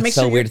 Then you have to That's make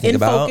so sure weird to you're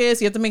think in about.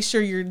 focus. You have to make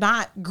sure you're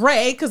not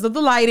gray because of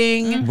the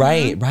lighting.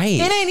 right.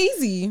 It ain't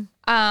easy.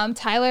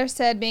 Tyler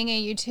said being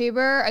a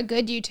YouTuber, a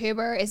good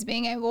YouTuber, is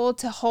being able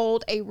to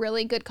hold a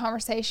really good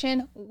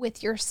conversation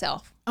with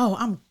yourself. Oh,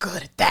 I'm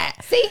good at that.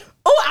 See?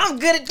 Oh, I'm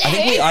good at that.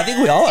 I think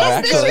we all are,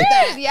 It's the actually.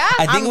 truth, yeah.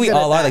 I think I'm we good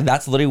all at are. that. Like,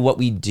 that's literally what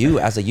we do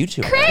as a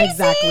YouTuber.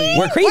 Exactly.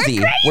 We're crazy.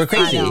 We're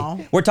crazy. I know.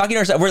 We're talking to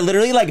ourselves. We're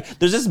literally like,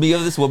 there's this video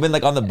of this woman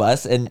like on the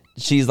bus and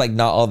she's like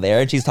not all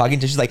there and she's talking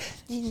to, she's like,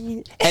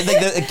 and like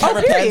the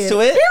camera pans to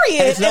it. Period.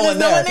 And it's no one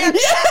there.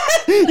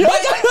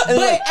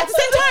 But at the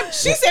same time,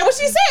 she said what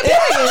she said.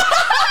 Period.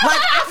 Like,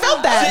 I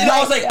felt that. And I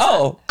was like,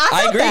 oh,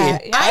 I felt agree.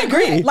 that. I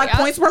agree. Like,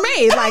 points were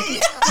made. Like,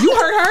 you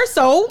heard her,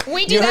 so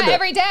We do You that heard it.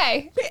 every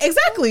day.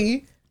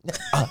 exactly.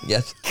 Oh,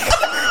 yes.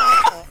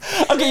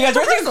 Okay, you guys,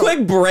 we're taking a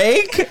quick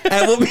break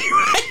and we'll be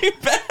right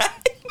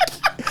back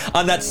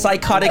on that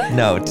psychotic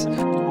note.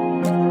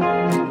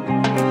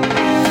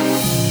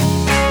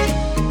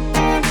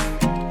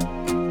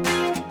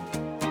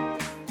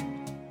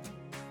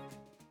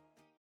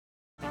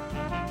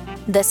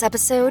 This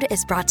episode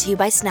is brought to you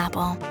by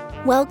Snapple.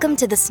 Welcome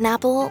to the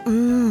Snapple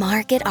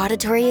Market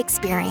Auditory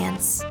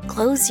Experience.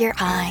 Close your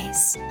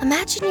eyes.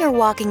 Imagine you're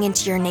walking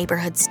into your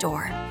neighborhood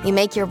store. You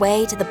make your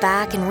way to the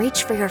back and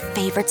reach for your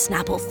favorite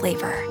Snapple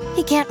flavor.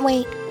 You can't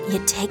wait.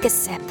 You take a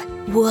sip.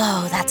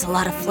 Whoa, that's a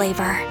lot of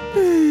flavor.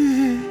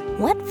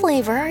 What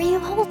flavor are you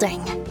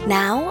holding?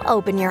 Now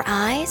open your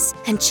eyes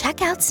and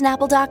check out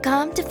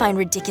Snapple.com to find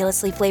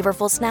ridiculously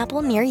flavorful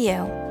Snapple near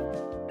you.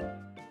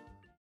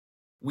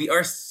 We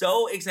are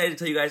so excited to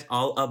tell you guys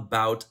all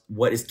about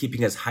what is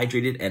keeping us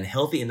hydrated and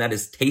healthy, and that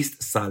is Taste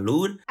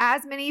Salud.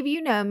 As many of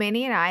you know,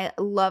 Manny and I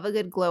love a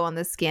good glow on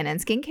the skin, and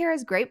skincare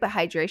is great, but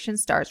hydration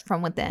starts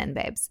from within,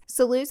 babes.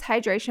 Salud's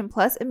Hydration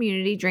Plus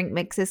Immunity Drink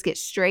Mixes get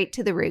straight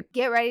to the root.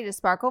 Get ready to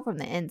sparkle from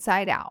the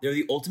inside out. They're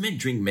the ultimate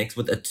drink mix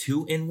with a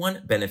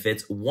 2-in-1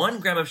 benefits, 1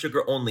 gram of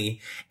sugar only,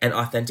 and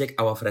authentic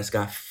agua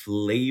fresca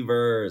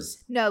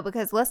flavors. No,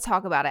 because let's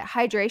talk about it.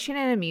 Hydration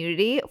and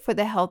immunity for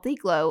the healthy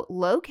glow,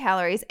 low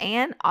calories,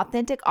 and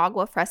authentic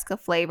agua fresca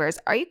flavors.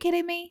 Are you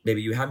kidding me?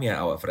 Baby, you have me at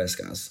agua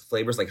frescas.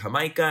 Flavors like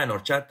Jamaica and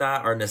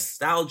horchata are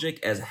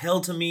nostalgic as hell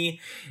to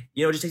me.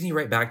 You know, it just takes me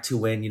right back to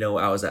when, you know,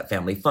 I was at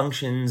family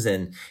functions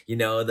and, you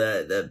know,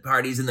 the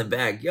parties in the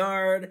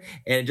backyard.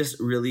 And it just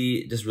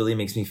really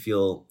makes me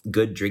feel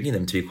good drinking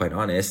them, to be quite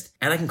honest.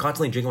 And I can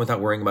constantly drink them without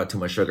worrying about too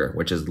much sugar,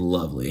 which is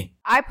lovely.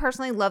 I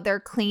personally love their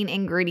clean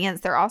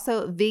ingredients. They're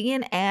also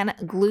vegan and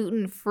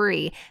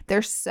gluten-free.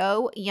 They're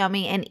so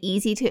yummy and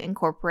easy to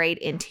incorporate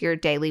into your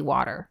daily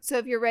water. So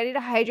if you're ready to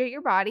hydrate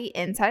your body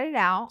inside and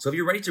out, So if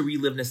you're ready to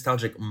relive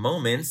nostalgic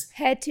moments,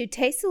 head to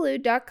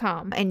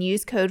tastesalud.com and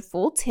use code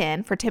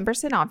FULL10 for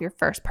 10% off your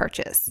first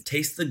purchase.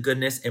 taste the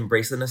goodness,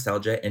 embrace the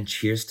nostalgia, and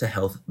cheers to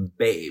health,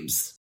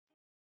 babes.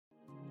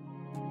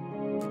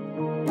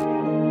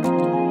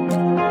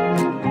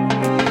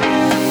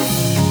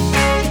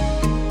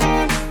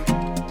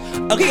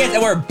 Okay, guys,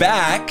 and we're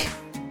back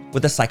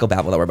with the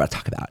psychobabble that we're about to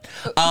talk about.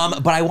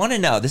 But I want to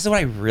know, this is what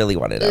I really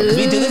want to know. Because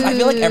we do this, I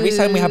feel like every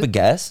time we have a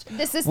guest,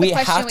 This is the we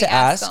question have we to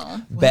ask ask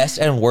them. best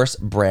and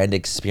worst brand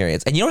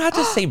experience. And you don't have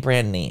to say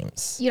brand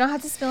names. You don't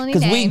have to spill any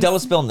Because names. we don't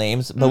spill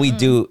names, but we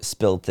do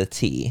spill the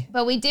tea.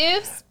 But we do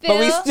spill. But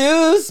we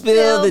do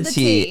spill the the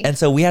tea. tea. And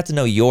so we have to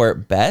know your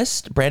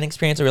best brand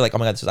experience where you're like, oh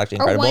my God, this was actually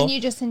or incredible. one you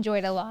just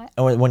enjoyed a lot.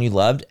 and one you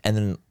loved. And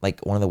then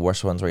like one of the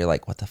worst ones where you're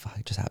like, what the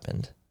fuck just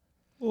happened?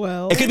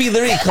 Well, It could be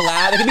literally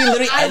collab. It could be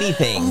literally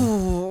anything.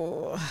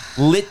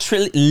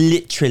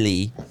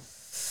 Literally.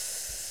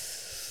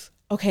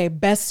 okay,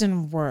 best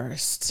and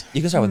worst. You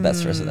can start with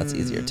best first, so that's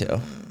easier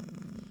too.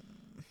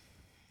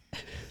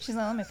 She's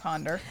like, let me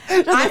ponder.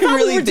 I thought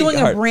really we were think doing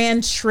hard. a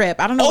brand trip.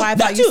 I don't know Oh, why I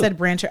that thought you too. said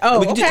brand trip. Oh,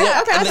 We can okay. do, Okay.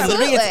 I mean,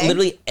 literally, it's absolutely.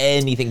 literally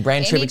anything.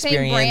 Brand trip Anything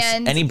experience,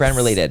 brand. any brand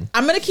related.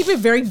 I'm gonna keep it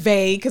very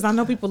vague because I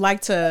know people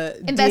like to dig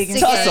and Investigate.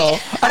 Tussle.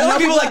 I know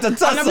people like to I know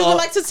tussle. people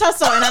like to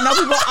tussle, and I know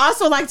people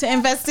also like to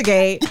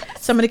investigate.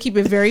 So I'm gonna keep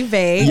it very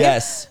vague.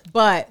 Yes.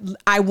 But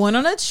I went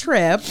on a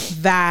trip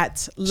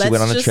that let's She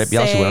went on a just trip.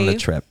 Y'all, she went on a say-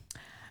 trip.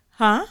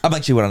 Huh? I'm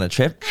like, she went on a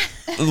trip.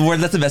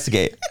 Let's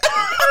investigate.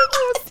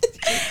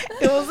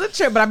 It was a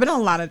trip, but I've been on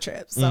a lot of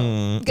trips.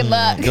 So Good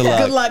luck. Good luck.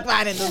 good luck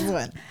finding this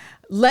one.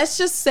 Let's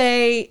just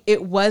say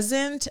it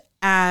wasn't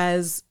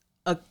as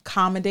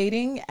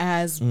accommodating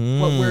as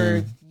what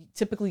we're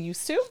typically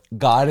used to.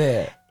 Got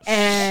it.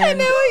 And I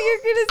know what you're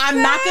gonna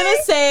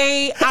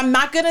say. I'm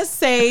not gonna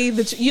say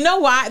that. You know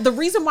why? The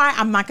reason why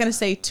I'm not gonna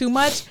say too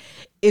much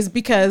is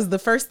because the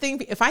first thing,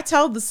 if I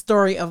tell the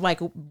story of like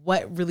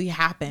what really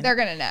happened, They're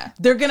gonna know.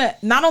 they're gonna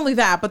not only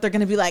that, but they're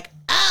gonna be like,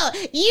 "Oh,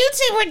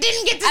 YouTuber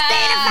didn't get to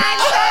stay in a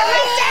 5-star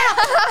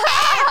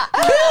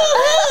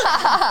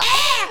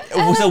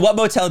hotel." So what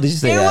motel did you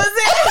stay It at? wasn't.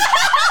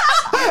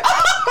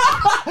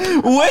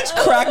 Which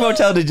crack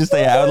motel did you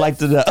stay at? I would like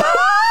to know.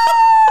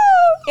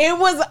 It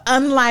was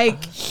unlike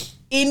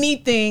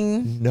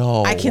anything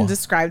No. I can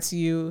describe to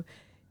you.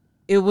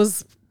 It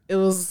was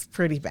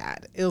pretty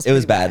bad. It was It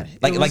was pretty bad.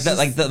 It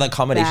was The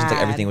accommodations, like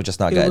bad. everything was just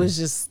not It good. was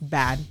just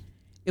bad.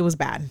 It was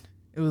bad.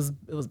 It was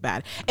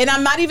bad. And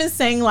I'm not even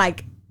saying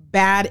like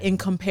bad in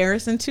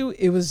comparison to.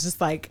 It was just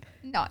like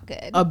Not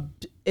good.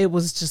 it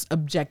was just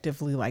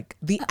objectively like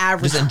the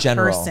average Just in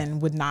general. person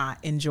would not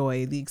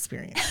enjoy the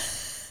experience.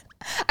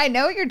 I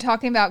know what you're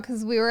talking about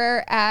because we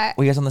were at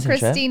Were you guys on the same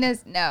trip?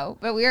 Christina's. No,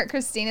 but we were at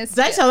Christina's.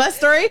 Did I tell that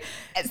story?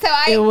 So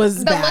It was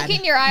the bad. look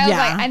in your eye. I was Yeah.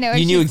 like, I know what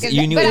You knew she's ex-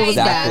 gonna you knew but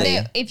exactly. I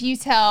know that if you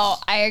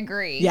tell, I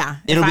agree. Yeah.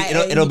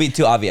 It'll be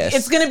too obvious.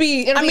 It's gonna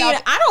be. It'll I be mean,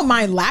 ob- I don't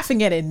mind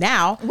laughing at it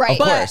now, Right. Of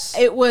But course.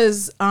 it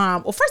was.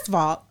 Well, first of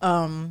all,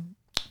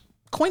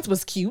 Coins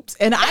was cute,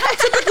 and I don't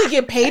typically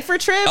get paid for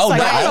trips. Oh, no,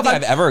 I don't know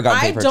think if I've ever gotten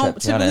paid for a I trip, don't to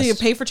be typically honest. get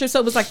paid for trips, so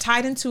it was like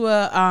tied into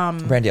a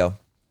brand deal.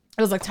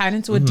 It was like tied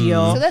into a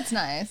deal, So that's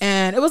nice.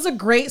 and it was a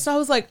great. So I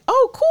was like,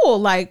 oh, cool,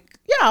 like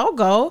yeah, I'll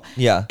go.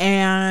 Yeah.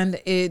 And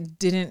it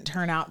didn't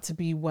turn out to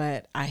be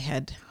what I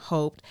had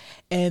hoped,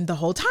 and the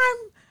whole time.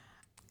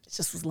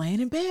 Just was laying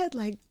in bed,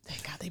 like,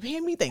 thank God they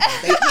paid me, thank God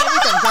they paid me,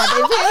 thank God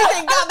they paid me,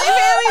 thank God they paid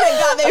me, thank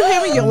God they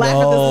paid me. You'll laugh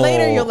at this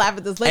later, you'll laugh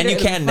at this later. And you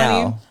It was can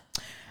funny. now.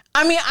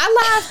 I mean, I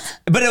laughed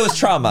But it was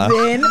trauma.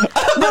 then. No,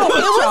 it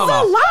was trauma.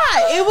 a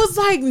lot. It was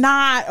like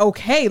not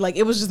okay. Like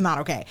it was just not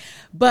okay.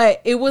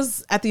 But it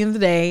was at the end of the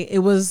day, it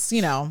was,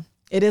 you know,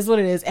 it is what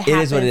it is. It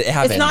is what it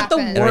happened. It's not the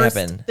It worst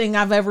happened. thing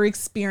I've ever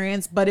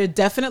experienced, but it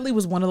definitely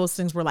was one of those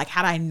things where like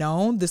had I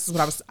known this is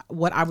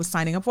what I was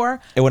signing up for,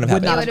 It wouldn't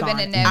have would not happened. It have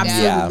would've been gone. a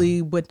no-go.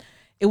 Absolutely would.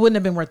 It wouldn't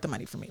have been worth the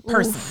money for me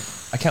personally.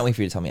 I can't wait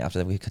for you to tell me after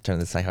that we could turn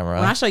this camera When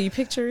I around. show you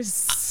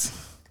pictures,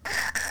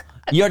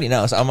 You already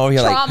know, so I'm over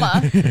here like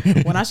Trauma.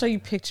 when I show you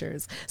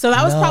pictures, so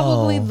that was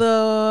probably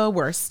the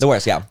worst. the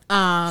worst. Yeah.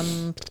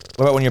 What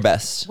about when you're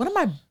best? One of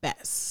my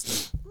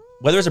best.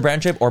 Whether it's a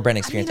brand trip or brand I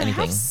experience, mean, I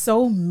anything. have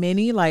so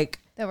many like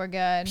That were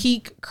good.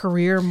 peak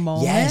career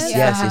moments. Yes, that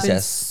yes, have yes, been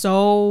yes.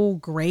 so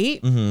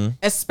great, Mm-hmm.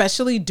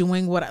 especially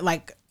doing what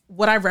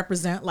I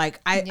represent. Like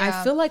I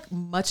Yeah. feel like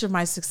much of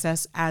my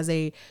success as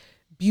a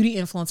beauty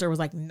influencer was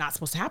like not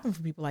supposed to happen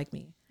for people like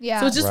me. Yeah.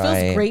 So it just Right.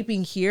 feels great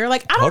being here.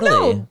 Like I don't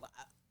Totally. know.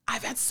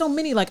 I've had so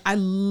many. Like I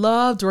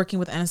loved working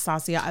with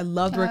Anastasia. I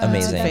loved working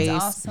with Amazing. Face.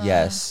 That's awesome.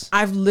 Yes.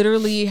 I've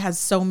literally had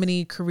so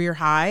many career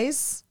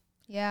highs.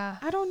 Yeah.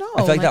 I don't know. I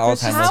feel like that all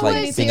the there's time just with so like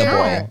many being a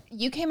things. boy.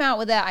 You came out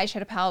with that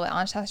eyeshadow palette on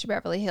Anastasia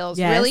Beverly Hills.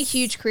 Yes. Really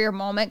huge career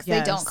moment because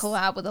they don't Yes.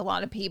 collab with a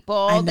lot of people.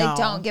 I They know.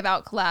 don't give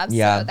out collabs.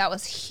 Yeah. So that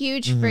was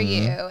huge for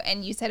you.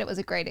 And you said it was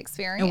a great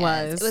experience. It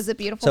was. a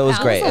beautiful So it was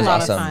palette. great. It was a lot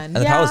of awesome. fun. And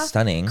the palette was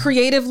stunning.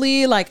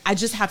 Creatively, like I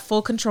just had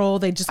full control.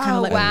 They just kind of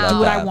Oh, let wow. me do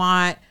what I That.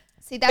 want.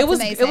 See, that's It was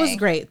amazing.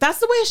 great. That's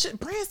the way it should.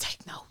 Brands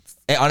take notes.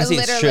 And honestly,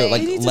 it's true. Literally.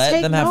 Like You need to let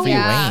take them have free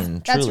notes. Yeah. reign.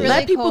 That's Truly. really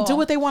Let people cool. do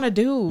what they want to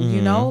do.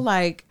 You know,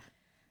 like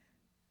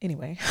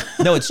anyway.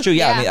 No, it's true.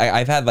 Yeah, I Yeah.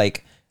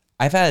 mean,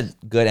 I've had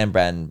good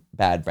and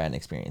bad brand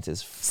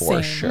experiences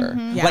for Same. sure.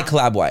 Yeah. Like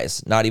collab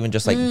wise, not even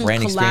just like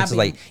brand experiences. collabing.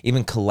 Like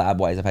even collab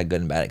wise, I've had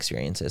good and bad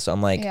experiences. So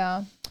I'm like,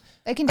 Yeah.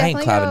 They can I ain't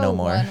definitely collabing go no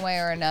more. one way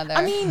or another.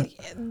 I mean,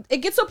 it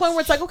gets to a point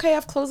where it's like, okay,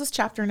 I've closed this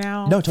chapter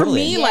now. No,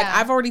 totally. For me, like Yeah.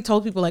 I've already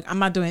told people, like I'm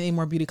not doing any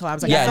more beauty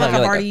collabs. Like Yeah, I feel no, like you're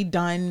I've like already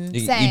done.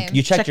 Same.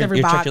 you checked checked every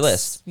you box. checked your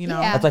list. You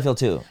know, Yeah. That's what I feel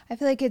too. I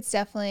feel like it's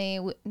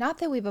definitely not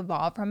that we've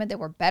evolved from it, that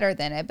we're better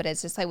than it, but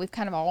it's just like we've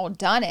kind of all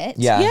done it.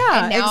 Yeah.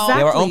 yeah, And now- exactly.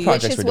 Yeah, our own Which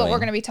projects is we're what doing. we're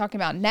going to be talking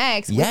about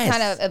next. Yes. We've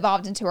kind of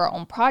evolved into our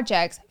own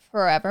projects.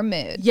 Forever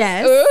Mood.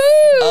 Yes.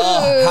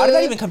 How did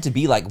that even come to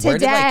be? Like, where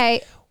did like?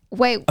 Today,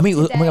 wait. I mean,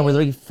 oh my today god, we're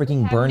literally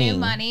freaking have burning. New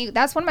money.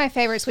 That's one of my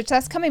favorites, which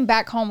that's coming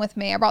back home with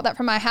me. I brought that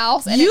from my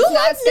house. And You it's not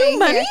like New staying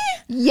Money? here.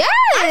 Yes.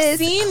 I've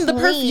seen the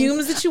Clean.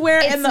 perfumes that you wear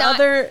It's and the not,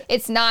 other.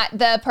 It's not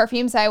the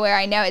perfumes I wear.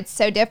 I know it's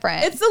so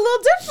different. It's a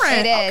little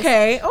different. It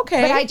is.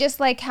 Okay. But I just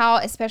like how,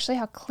 especially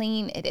how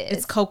clean it is.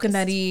 It's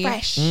coconutty.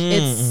 Fresh.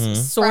 It's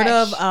sort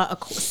Fresh.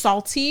 of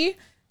salty.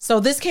 So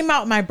this came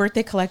out in my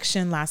birthday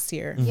collection last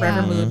year.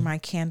 Forever Mood, my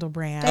candle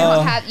brand.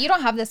 You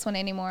don't have this one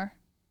anymore.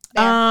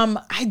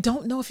 I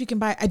don't know if you can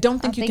buy. I don't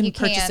think you can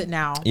purchase it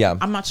now. Yeah.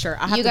 I'm not sure.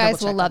 I have You to guys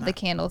double will check love on the that.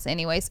 candles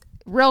anyways.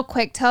 Real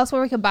quick, tell us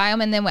where we could buy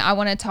them, and then I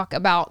want to talk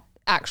about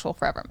actual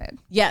Forever Mood.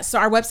 Yes. So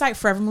our website,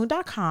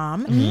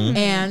 forevermood.com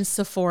and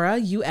Sephora,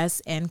 US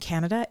and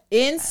Canada,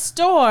 in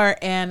store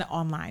and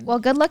online. Well,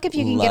 good luck if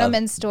you can get Love them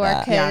in store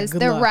that. Yeah, because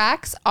good the luck.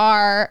 racks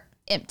are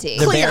empty.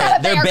 They're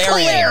barren. They They're are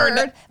barren.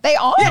 cleared. They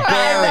are. Barren.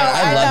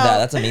 I love know. that.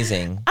 That's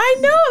amazing. I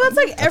know. That's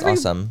like every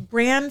awesome.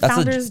 brand That's a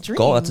founder's dream.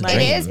 goal. That's a Like,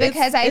 dream. It is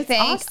because I it's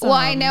think. awesome. Well,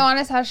 I know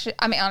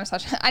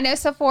I know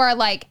Sephora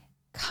like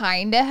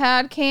kind of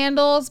had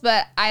candles,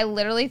 but I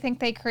literally think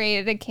they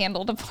created a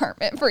candle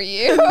department for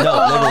you. No,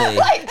 literally.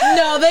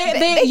 No,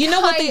 they you know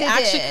what they kinda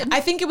actually did. I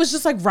think it was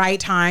just like right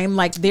time,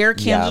 like their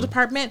candle Yeah.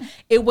 department,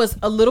 it was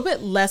a little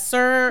bit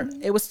lesser.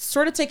 It was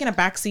sort of taking a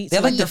backseat They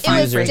to have, like, the diffusers fine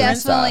It was and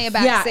fragrance. definitely a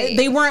stuff. Yeah, backseat.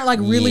 they weren't like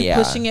really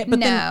Yeah. pushing it, but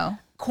No. then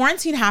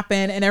quarantine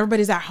happened and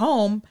everybody's at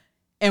home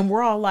and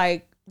we're all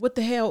like, what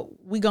the hell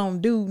we gonna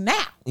do now?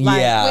 Like,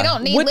 Yeah. We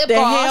don't need what lip the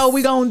gloss. hell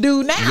we gonna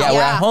do now? Yeah,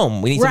 we're at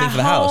home. We need We're something at for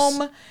the house.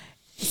 home.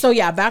 So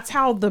yeah, that's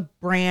how the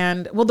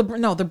brand. Well,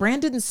 the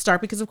brand didn't start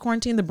because of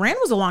quarantine. The brand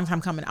was a long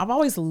time coming. I've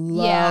always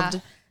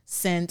loved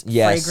scent,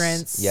 Yes.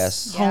 fragrance,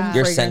 Yes. home Yeah. Your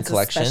fragrance scent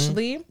collection.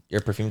 especially.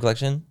 Your perfume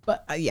collection.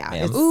 But yeah,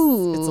 Man. it's a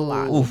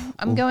lot.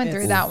 I'm going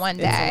through that one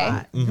It's a day.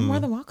 lot. You're more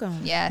than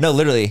welcome. Yes. No,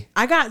 literally.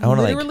 I got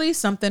wanna, like- literally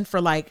something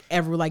for like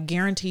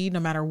guaranteed. No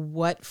matter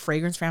what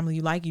fragrance family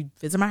you like, you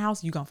visit my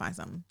house, you gonna find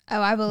something.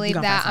 Oh, I believe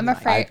gonna that. find I'm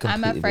something you like.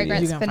 I'm a completely fragrance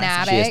believe you. You're gonna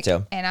find fanatic, something. She is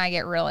too. and I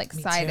get real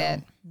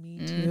excited.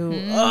 Me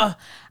too. Ugh.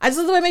 I just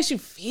love the way it makes you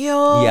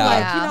feel. Yeah.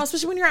 Like, you know,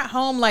 especially when you're at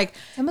home, like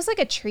It's almost like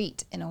a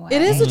treat in a way.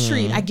 it is a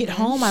treat. I get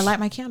home, I light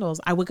my candles.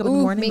 I wake up in the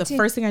Ooh, morning. me The too.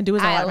 first thing I do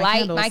is I light my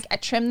candles. I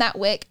trim that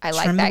wick. I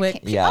like Trim the that.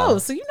 wick. Yeah. Oh,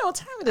 so you know what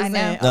time it is I know.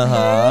 then.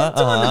 Uh-huh,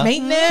 Doing the uh-huh.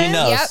 maintenance. She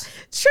knows. Yep.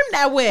 Trim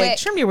that wig. Wick.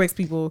 Trim your wigs,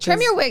 people. 'cause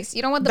Trim your wicks.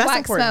 You don't want the that's black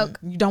important. smoke.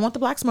 You don't want the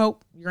black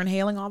smoke. You're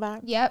inhaling all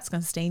that. Yep. It's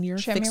gonna stain your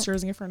Trim your-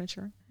 fixtures and your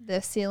furniture.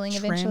 The ceiling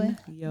eventually.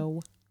 Trim yo.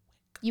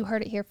 You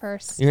heard it here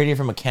first. You heard it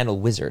from a candle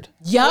wizard.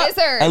 Yup.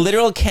 Wizard. A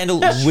literal candle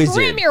wizard.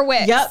 Trim your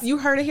wicks. Yep. You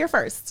heard it here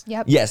first.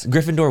 Yep. Yes,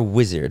 Gryffindor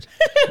wizard.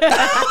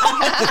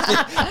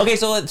 Okay,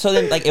 so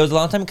then like it was a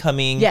long time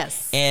coming.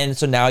 Yes. And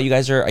so now are you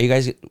guys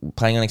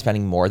planning on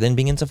expanding more than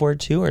being in Sephora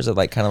too, or is it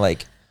like kind of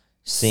like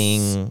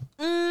seeing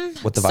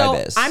what the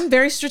vibe is? I'm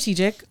very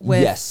strategic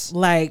with Yes.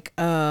 like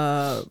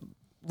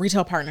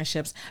retail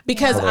partnerships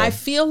because Totally. I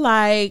feel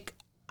like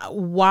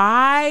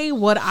why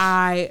would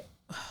I,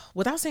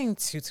 without saying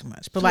too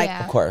much, but like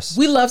Yeah. Of course.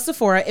 we love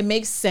Sephora. It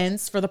makes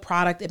sense for the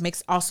product. It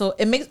makes a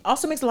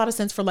lot of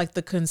sense for like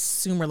the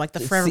consumer, like the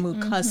Forever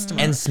Mood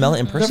customer. and smell it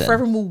in The person.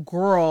 Forever Mood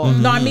girl.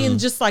 No, I mean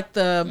just like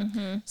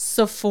the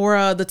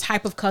Sephora, the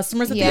type of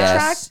customers that they Yes,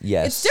 attract.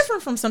 yes. It's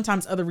different from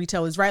sometimes other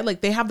retailers, right?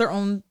 Like they have their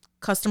own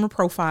customer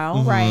profile.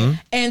 Mm-hmm. Right.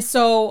 And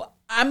so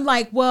I'm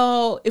like,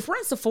 well, if we're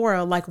in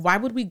Sephora, like why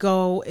would we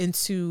go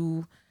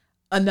into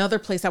another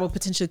place that would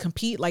potentially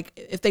compete? Like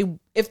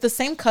if the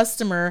same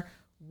customer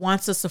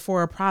wants a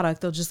Sephora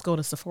product, they'll just go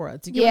to Sephora.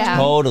 Do you get what I Yeah.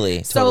 mean?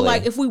 Totally. So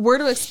like if we were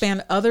to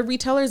expand other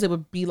retailers, it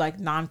would be like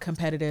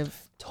non-competitive.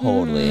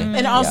 totally.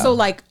 And also Yeah.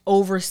 like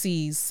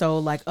overseas. So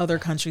like other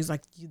countries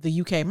like the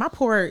UK. My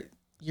poor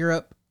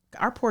Europe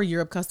our poor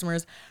Europe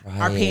customers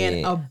are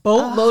paying a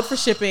boatload for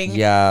shipping.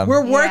 Yeah.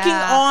 We're working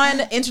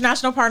on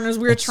international partners.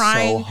 We're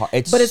trying, but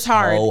it's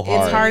hard.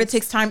 It's hard. It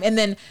takes time. And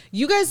then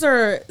you guys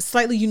are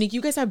slightly unique.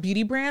 You guys have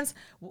beauty brands.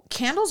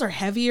 Candles are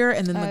heavier,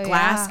 and then the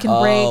glass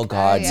can break. Oh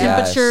God,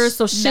 temperatures. yes.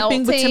 So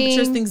shipping with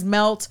temperatures, things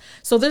melt.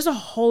 So there's a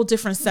whole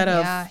different set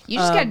of. Yeah, you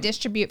just got to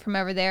distribute from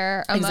over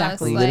there. Almost,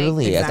 exactly.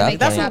 Literally, exactly.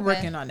 That's what point. we're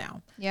working on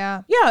now.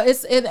 Yeah. Yeah,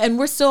 and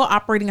we're still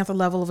operating at the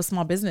level of a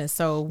small business.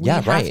 So we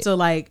have to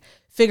like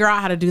figure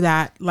out how to do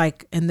that,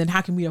 like, and then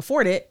how can we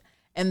afford it?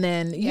 And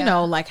then, you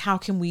know, like how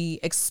can we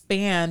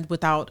expand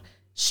without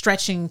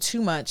stretching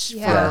too much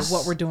for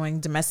what we're doing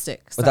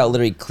domestic. So. Without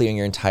literally clearing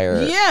your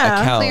entire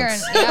account.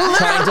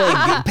 Trying to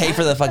like, pay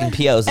for the fucking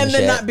POs and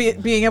then shit.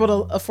 not being able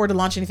to afford to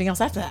launch anything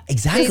else after that.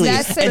 Exactly.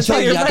 And so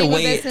you have to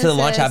wait till the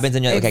launch happens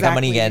and you're like, okay, I got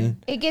money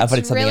again. It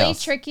gets really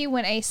tricky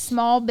when a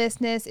small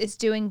business is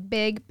doing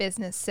big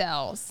business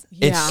sales.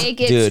 It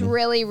gets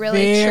really,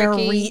 really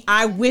tricky.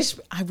 I wish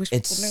people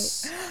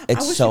knew.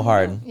 It's so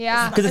hard.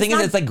 Yeah. Because the thing is,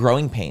 it's like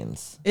growing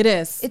pains. It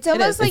is. It's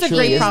almost like it's a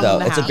great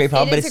problem to have. It's a great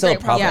problem, but it's still a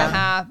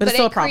problem. But it's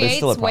still a problem.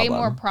 It creates way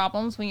more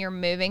problems when you're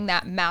moving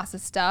that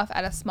massive stuff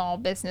at a small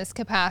business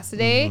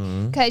capacity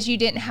because you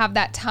didn't have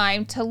that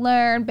time to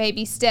learn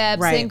baby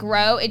steps and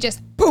grow. It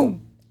just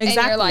boom.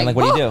 Exactly. And you're like,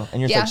 what do you do? And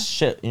you're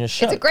just like, shit. You're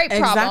shook. It's a great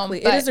problem.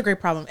 Exactly. It is a great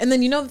problem. And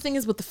then, you know, the thing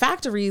is with the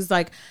factories,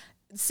 like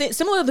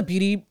similar to the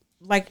beauty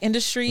like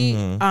industry,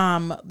 you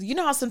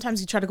know how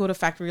sometimes you try to go to a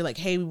factory like,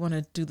 hey, we want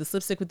to do this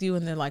lipstick with you,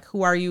 and they're like,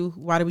 who are you?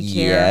 Why do we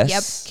care?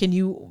 Yes. Can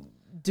you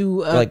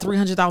do a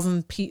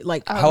 300,000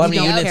 like how many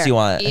units you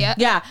want?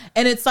 Yeah.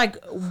 And it's like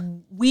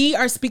we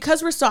are,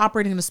 because we're still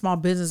operating in a small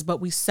business, but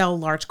we sell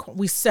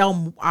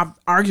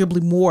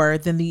arguably more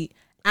than the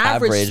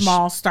average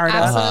small startup.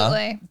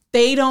 Absolutely.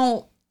 They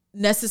don't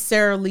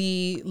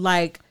necessarily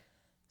like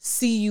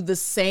see you the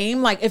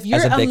same, like if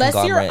you're,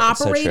 unless you're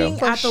operating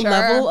at the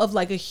level of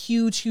like a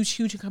huge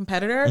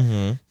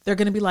competitor, they're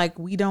gonna be like,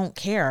 we don't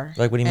care.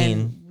 Like, what do you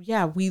mean?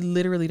 Yeah, we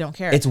literally don't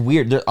care. It's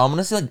weird. I'm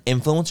gonna say like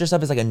influencer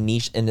stuff is like a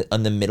niche in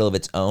the middle of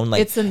its own.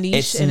 Like it's a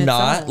niche. It's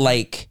not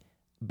like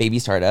baby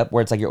startup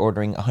where it's like you're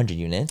ordering 100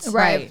 units,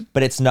 right?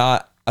 But it's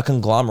not a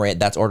conglomerate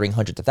that's ordering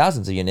hundreds of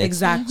thousands of units.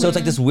 Exactly. So it's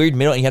like this weird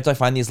middle, and you have to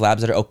find these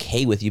labs that are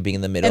okay with you being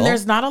in the middle. And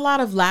there's not a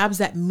lot of labs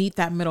that meet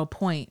that middle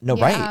point. No,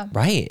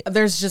 right.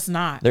 There's just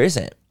not. There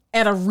isn't.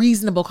 At a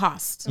reasonable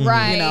cost.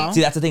 Right. You know?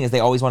 See, that's the thing, is they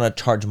always want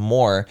to charge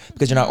more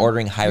because you're not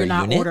ordering higher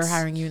units.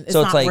 Hiring units. So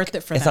it's it's not like, worth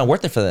it for them. It's not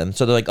worth it for them.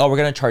 So they're like, oh, we're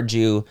going to charge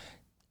you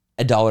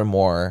 $1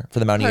 more for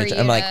the amount of units.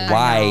 I'm like,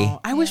 why?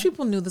 I wish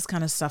people knew this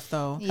kind of stuff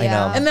though. Yeah. I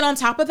know. And then on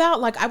top of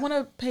that, like I want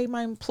to pay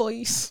my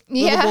employees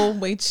livable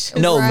wage.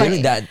 No,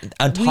 literally that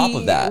on top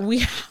of that.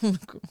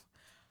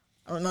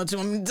 I don't know what you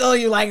want me to tell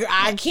you. Like,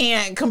 I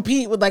can't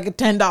compete with like a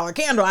 $10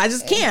 candle. I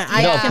just can't.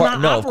 I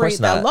cannot operate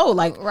that low.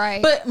 Like,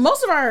 but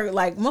most of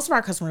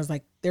our customers,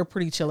 like, they're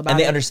pretty chill about it. And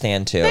they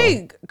understand too.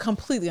 They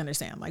completely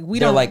understand. Like, we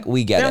get they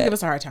it. don't give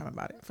us a hard time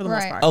about it for the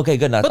most part. Okay,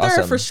 good. That's but there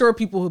awesome. are for sure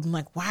people who've been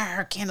like, why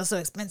are candles so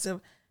expensive?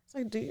 It's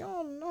like, do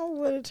y'all know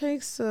what it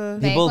takes to...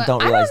 People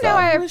don't realize that.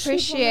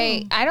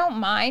 I don't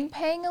mind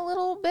paying a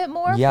little bit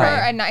more for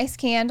a nice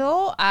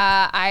candle.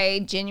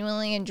 I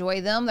genuinely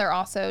enjoy them. They're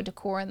also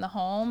decor in the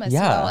home as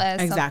well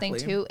as something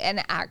to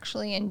and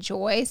actually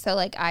enjoy. So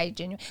like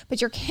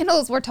but your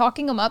candles, we're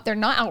talking them up. They're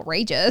not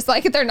outrageous.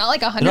 Like they're not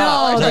like $100.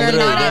 No, they're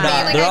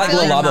not. They're like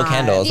little lava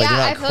candles. Like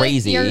they're not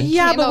crazy.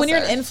 Yeah, but when you're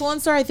an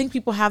influencer, I think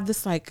people have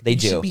this like, you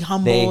should be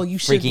humble. You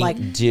should like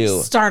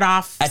start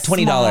off at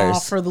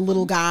 $20 for the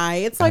little guy.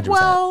 It's like,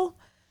 well,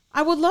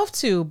 I would love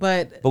to,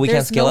 but we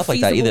can't scale up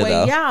like that either,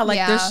 though. Yeah, like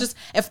there's just,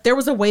 if there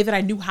was a way that I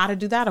knew how to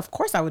do that, of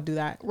course I would do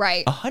that.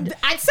 Right.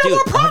 I'd sell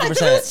more product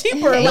if it was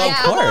cheaper. No, like,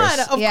 come on,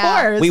 of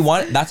course. We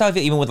want. That's how I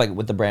feel even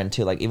with the brand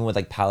too. Like even with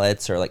like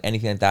palettes or like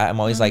anything like that, I'm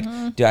always like,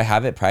 do I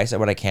have it priced at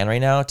what I can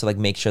right now to like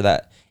make sure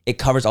that it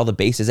covers all the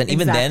bases, and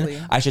even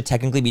then I should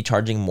technically be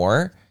charging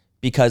more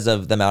because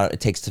of the amount it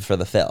takes for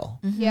the fill.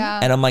 Yeah.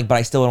 And I'm like, but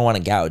I still don't want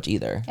to gouge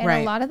either. And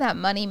a lot of that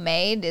money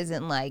made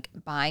isn't like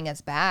buying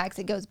us bags.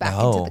 It goes back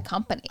into the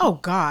company. Oh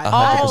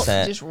God.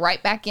 100%. Just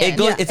right back in. It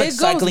goes, it's like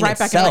cycling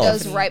itself. It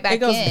goes right back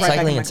in.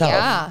 Cycling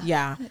itself.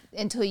 Yeah.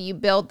 Until you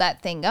build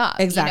that thing up.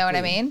 Exactly. You know what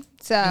I mean?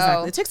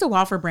 So it takes a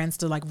while for brands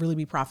to like really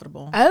be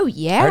profitable. Oh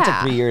yeah. I heard it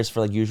took 3 years for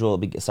like usual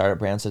big startup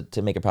brands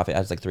to make a profit. I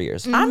was like 3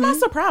 years. I'm not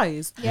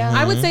surprised. Yeah.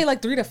 I would say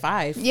like 3 to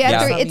 5.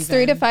 Yeah, it's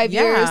 3 to 5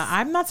 years. Yeah,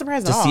 I'm not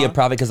surprised to at all. see a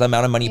profit because the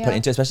amount of money you put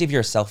into it, especially if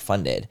you're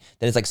self-funded,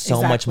 then it's like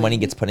so much money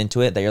gets put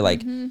into it that you're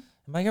like, am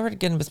I ever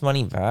getting this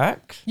money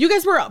back? You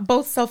guys were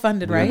both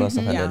self-funded, right? We were both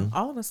self-funded. Yeah,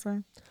 all of us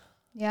were.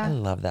 Yeah. I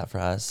love that for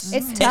us.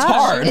 It's tough. It's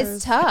hard.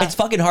 It's tough. It's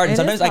fucking hard. And It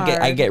sometimes is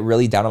hard. I get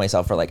really down on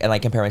myself for like, and I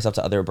compare myself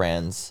to other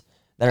brands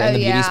that are in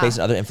the beauty space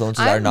and other influencers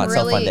that are not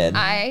self-funded.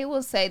 I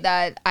will say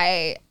that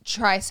I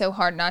try so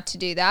hard not to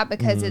do that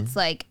because it's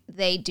like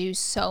they do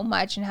so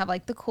much and have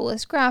like the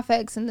coolest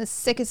graphics and the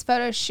sickest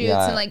photo shoots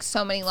and like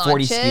so many launches.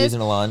 40 SKUs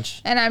in a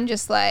launch. And I'm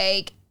just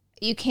like,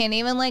 you can't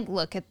even like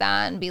look at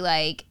that and be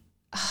like,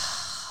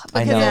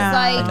 because know, it's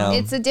I know. like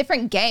it's a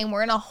different game.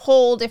 We're in a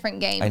whole different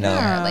game I know. here.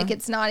 Yeah. Like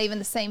it's not even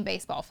the same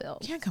baseball field.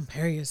 You can't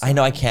compare yourself. I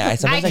know I can't.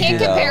 Sometimes I can't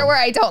do, compare though. where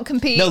I don't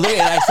compete. No, literally,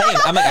 and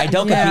I'm like, I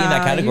don't compete in that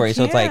Yeah, category. you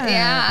So it's like, can't.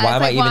 Yeah, why am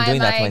it's I like, even why doing am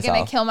that to I gonna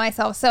myself? kill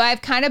myself? So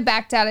I've kind of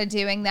backed out of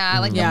doing that.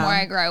 Like the Yeah. more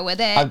I grow with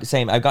it.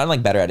 Same. I've gotten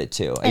like better at it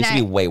too. I used to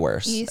be way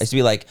worse. I used to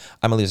be like,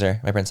 I'm a loser.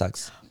 My friend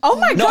sucks. Oh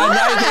my No, god.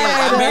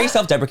 I'm very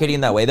self-deprecating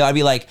in that way. Though I'd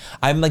be like,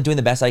 I'm like doing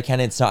the best I can.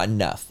 And it's not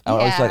enough. I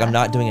always feel like I'm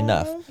not doing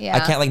enough. Yeah.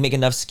 I can't like make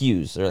enough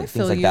skews or like, things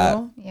feel like you.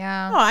 that.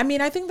 Yeah. Oh, I mean,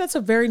 I think that's a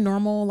very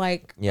normal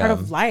like Yeah. part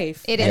of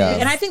life. It Yeah. is.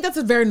 And I think that's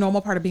a very normal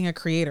part of being a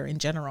creator in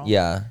general.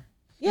 Yeah.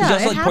 Yeah, You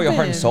also it like pour your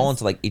heart and soul happens.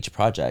 into like each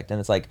project, and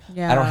it's like I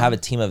Yeah. don't have a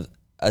team of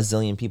a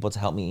zillion people to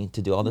help me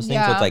to do all those things.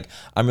 So Yeah. it's like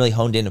I'm really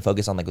honed in and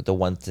focused on like the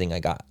one thing I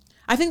got.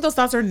 I think those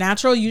thoughts are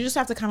natural. You just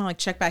have to kind of like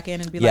check back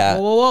in and be Yeah.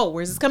 like, whoa,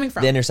 where's this coming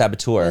from? The inner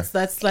saboteur.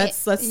 Let's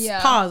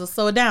Yeah. pause. Let's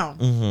slow it down.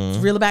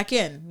 Let's reel it back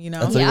in. You know.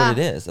 That's literally Yeah. what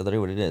it is. That's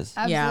literally what it is.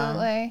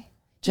 Absolutely.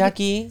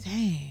 Jackie,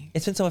 Dang,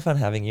 it's been so much fun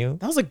having you.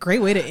 that was a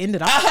great way to end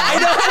it off.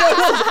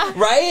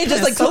 Right?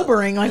 Just like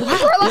sobering. Like, wow.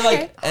 You're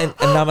like, and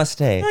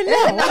namaste.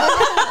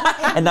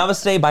 And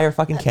namaste, buy your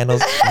fucking candles.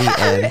 The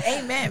end.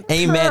 Amen.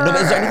 Amen. No,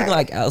 but is there anything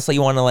like else that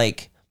you want to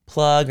like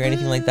plug or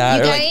anything like that?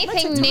 You Or got like,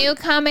 anything new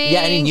coming?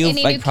 Yeah, any new,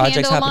 like,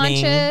 projects candle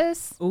happening?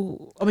 launches?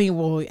 Ooh, I mean,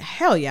 well,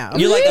 hell yeah.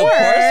 you're like, of course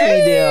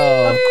we do.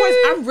 Of course,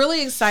 I'm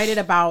really excited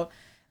about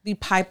the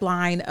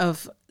pipeline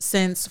of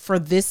scents for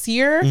this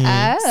year,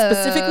 Oh.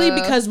 specifically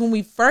because when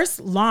we first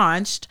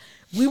launched,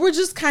 we were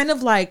just kind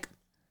of like,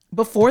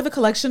 before the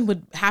collection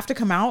would have to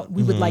come out,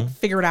 we would like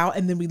figure it out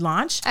and then we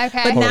launch.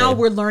 Okay. But now Totally.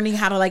 we're learning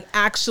how to like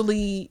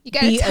actually You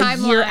got a be a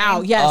year timeline.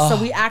 out. Yes. Oh,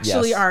 So we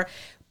actually yes. are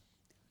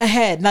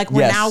ahead. Like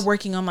we're Yes. now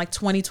working on like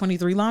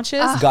 2023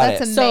 launches. Oh, Got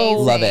that's it. So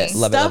amazing. Love it.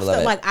 Love it. Stuff Love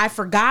that it. like I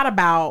forgot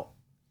about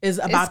is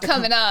about It's to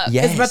coming come up.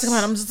 Yes. It's about to come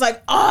out. I'm just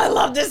like, oh, I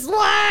love this one.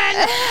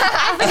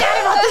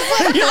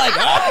 You're like,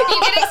 oh.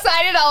 You get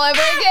excited all over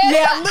again.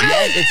 Yeah,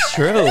 Yes, it's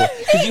true.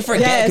 Because you forget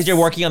because Yes. you're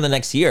working on the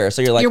next year.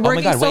 So you're like, you're oh my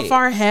working God, so wait.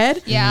 far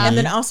ahead. Yeah. And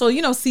then also,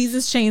 you know,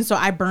 seasons change. So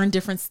I burn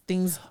different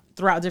things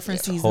throughout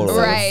different seasons. totally.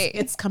 So Right.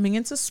 It's coming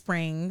into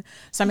spring.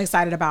 So I'm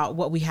excited about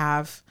what we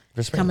have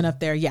For spring. coming up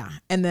there. Yeah.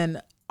 And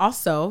then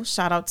also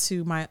shout out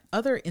to my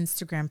other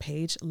Instagram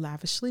page,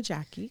 Lavishly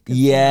Jackie. 'cause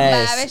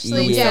Yes.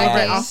 Lavishly we yes.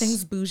 celebrate Jackie. all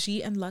things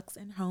bougie and luxe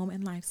and home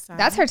and lifestyle.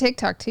 That's her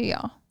TikTok too,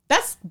 y'all.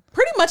 That's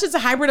pretty much it's a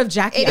hybrid of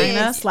Jackie It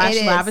Aina is. / It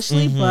is.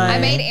 Lavishly. But I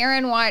made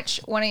Aaron watch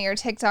one of your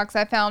TikToks.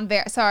 I found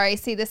very sorry.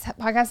 See, this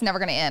podcast is never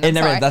going to end. It I'm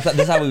never. sorry.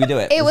 That's how we do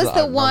it. It This was is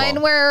the normal.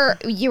 one where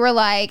you were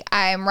like,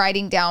 I'm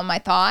writing down my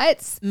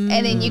thoughts. And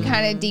then you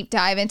kind of deep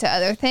dive into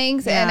other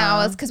things. And I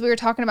Yeah. was, because we were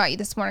talking about you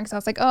this morning. So I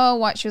was like, oh,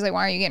 what? She was like,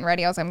 why are you getting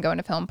ready? I was like, I'm going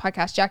to film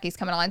podcast. Jackie's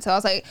coming on. So I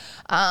was like,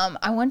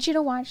 I want you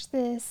to watch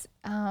this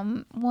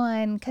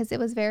one because it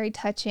was very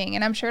touching.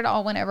 And I'm sure it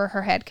all went over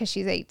her head because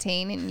she's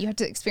 18 and you have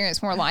to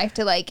experience more life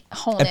to like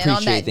hone in on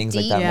Appreciate that things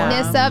like that more.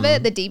 deepness of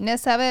it, the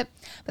deepness of it.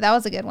 But that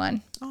was a good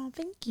one. oh,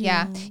 thank you.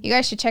 Yeah. You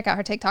guys should check out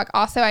her TikTok.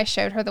 Also, I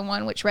showed her the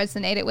one which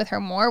resonated with her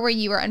more where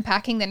you were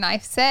unpacking the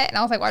knife set. And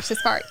I was like, watch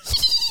this part.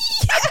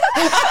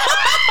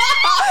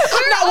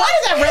 Now, why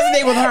does that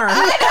resonate with her?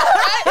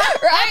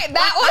 Right?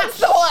 That was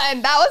the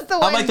one. That was the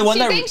one. like the one she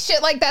that- thinks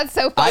shit like that's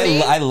so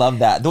funny. I love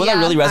that. The one that Yeah.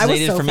 really I was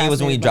resonated so for me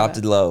was when we fascinated by dropped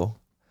that. it low.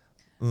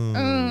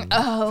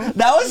 Oh.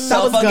 That was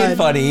so was fucking good.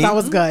 funny. That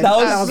was good. That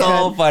was That was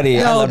so good. funny.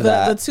 I No, love the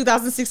that.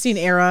 2016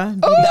 era.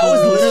 That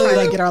was literally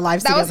like get our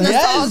lives That was together.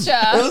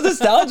 nostalgia. It was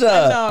nostalgia.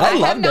 I I have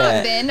loved not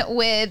it. been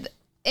with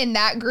in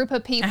that group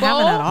of people. I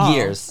haven't at all.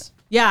 Years.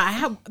 Yeah, I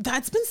have.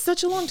 That's been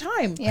such a long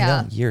time. Yeah.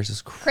 I know, years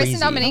is Chris crazy.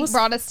 and Dominique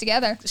brought us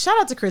together. Shout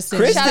out to Kristen.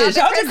 Kristen, Shout out to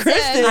shout out to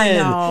Kristen. Kristen. I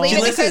know. She Leave it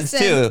to listens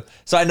Kristen. too,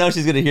 so I know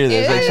she's gonna hear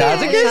this. Like, shout out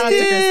to Yeah. Kristen. Shout out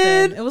to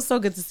Kristen. It was so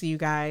good to see you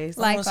guys.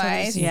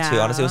 Likewise. You Yeah. too.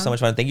 Honestly, it was so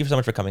much fun. Thank you so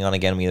much for coming on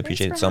again. We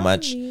appreciate it for so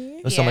much. having me.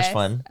 It was so much Yes,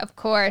 fun. Of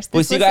course.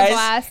 We'll This see you was a guys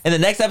blast. in the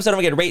next episode. I'm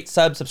gonna get rate,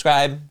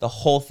 subscribe, the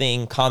whole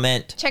thing,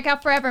 comment. Check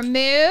out Forever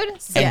Mood,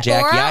 And Jackie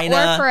Sephora,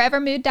 Aina. or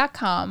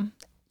forevermood.com.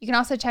 You can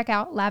also check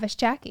out Lavish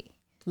Jackie.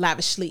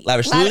 Lavishly.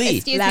 Lavishly.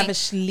 Excuse me.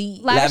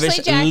 Lavishly. Lavishly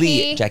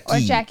Lavishly Jackie, or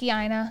Jackie. Jackie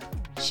Aina.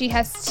 She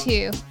has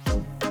two.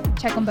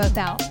 Check them both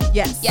out.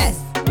 Yes. Yes.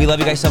 We love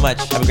you guys so much.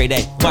 Have a great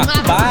day. Mwah.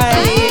 Mwah.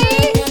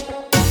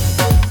 Bye.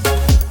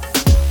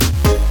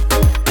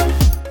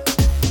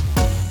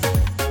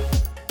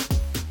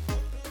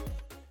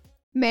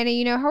 Manny,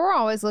 you know how we're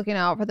always looking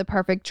out for the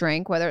perfect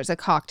drink, whether it's a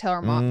cocktail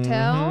or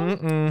mocktail?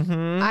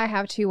 Mm-hmm. I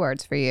have two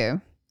words for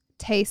you.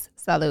 Taste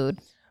salud.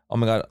 Oh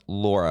my God,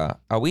 Laura,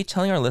 are we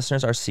telling our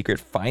listeners our secret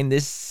find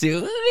this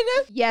soon?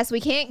 Yes, we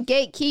can't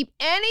gatekeep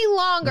any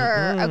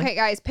longer. Okay,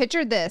 guys,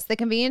 picture this. The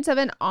convenience of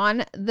an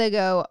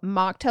on-the-go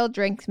mocktail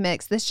drink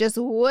mix that's just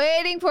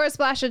waiting for a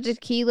splash of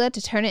tequila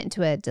to turn it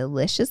into a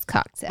delicious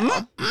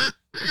cocktail.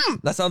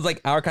 That sounds like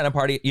our kind of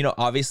party. You know,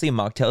 obviously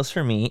mocktails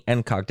for me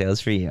and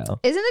cocktails for you.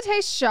 Isn't the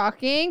taste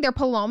shocking? Their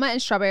Paloma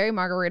and Strawberry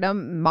Margarita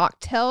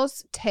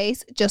mocktails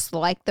taste just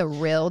like the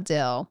real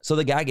deal. So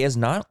the gag is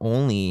not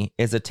only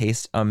is the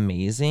taste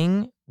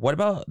amazing, what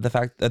about the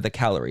fact that the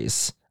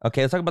calories?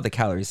 Okay, let's talk about the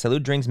calories.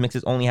 Salud Drinks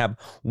mixes only have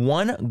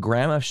 1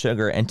 gram of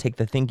sugar and take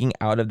the thinking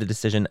out of the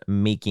decision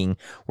making.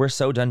 We're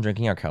so done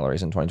drinking our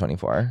calories in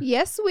 2024.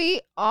 Yes,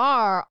 we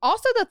are.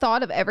 Also, the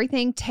thought of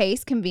everything,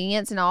 taste,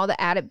 convenience, and all the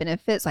added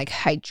benefits like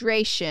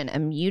hydration,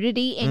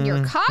 immunity in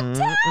your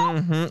cocktail.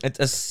 It's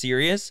a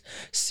serious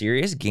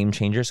game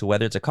changer. So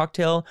whether it's a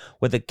cocktail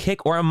with a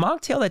kick or a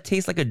mocktail that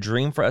tastes like a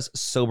dream for us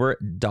sober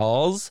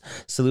dolls,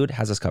 Salud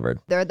has us covered.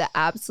 They're the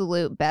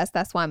absolute best.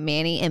 That's why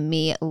Manny and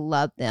me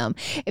love them.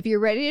 If you're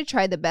ready to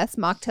try the best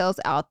mocktails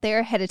out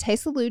there, head to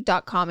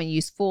tastesalud.com and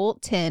use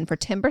full10 for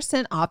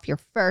 10% off your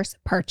first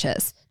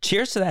purchase.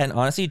 Cheers to that. And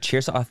honestly,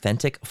 cheers to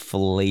authentic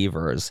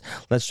flavors.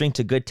 Let's drink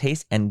to good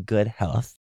taste and good health.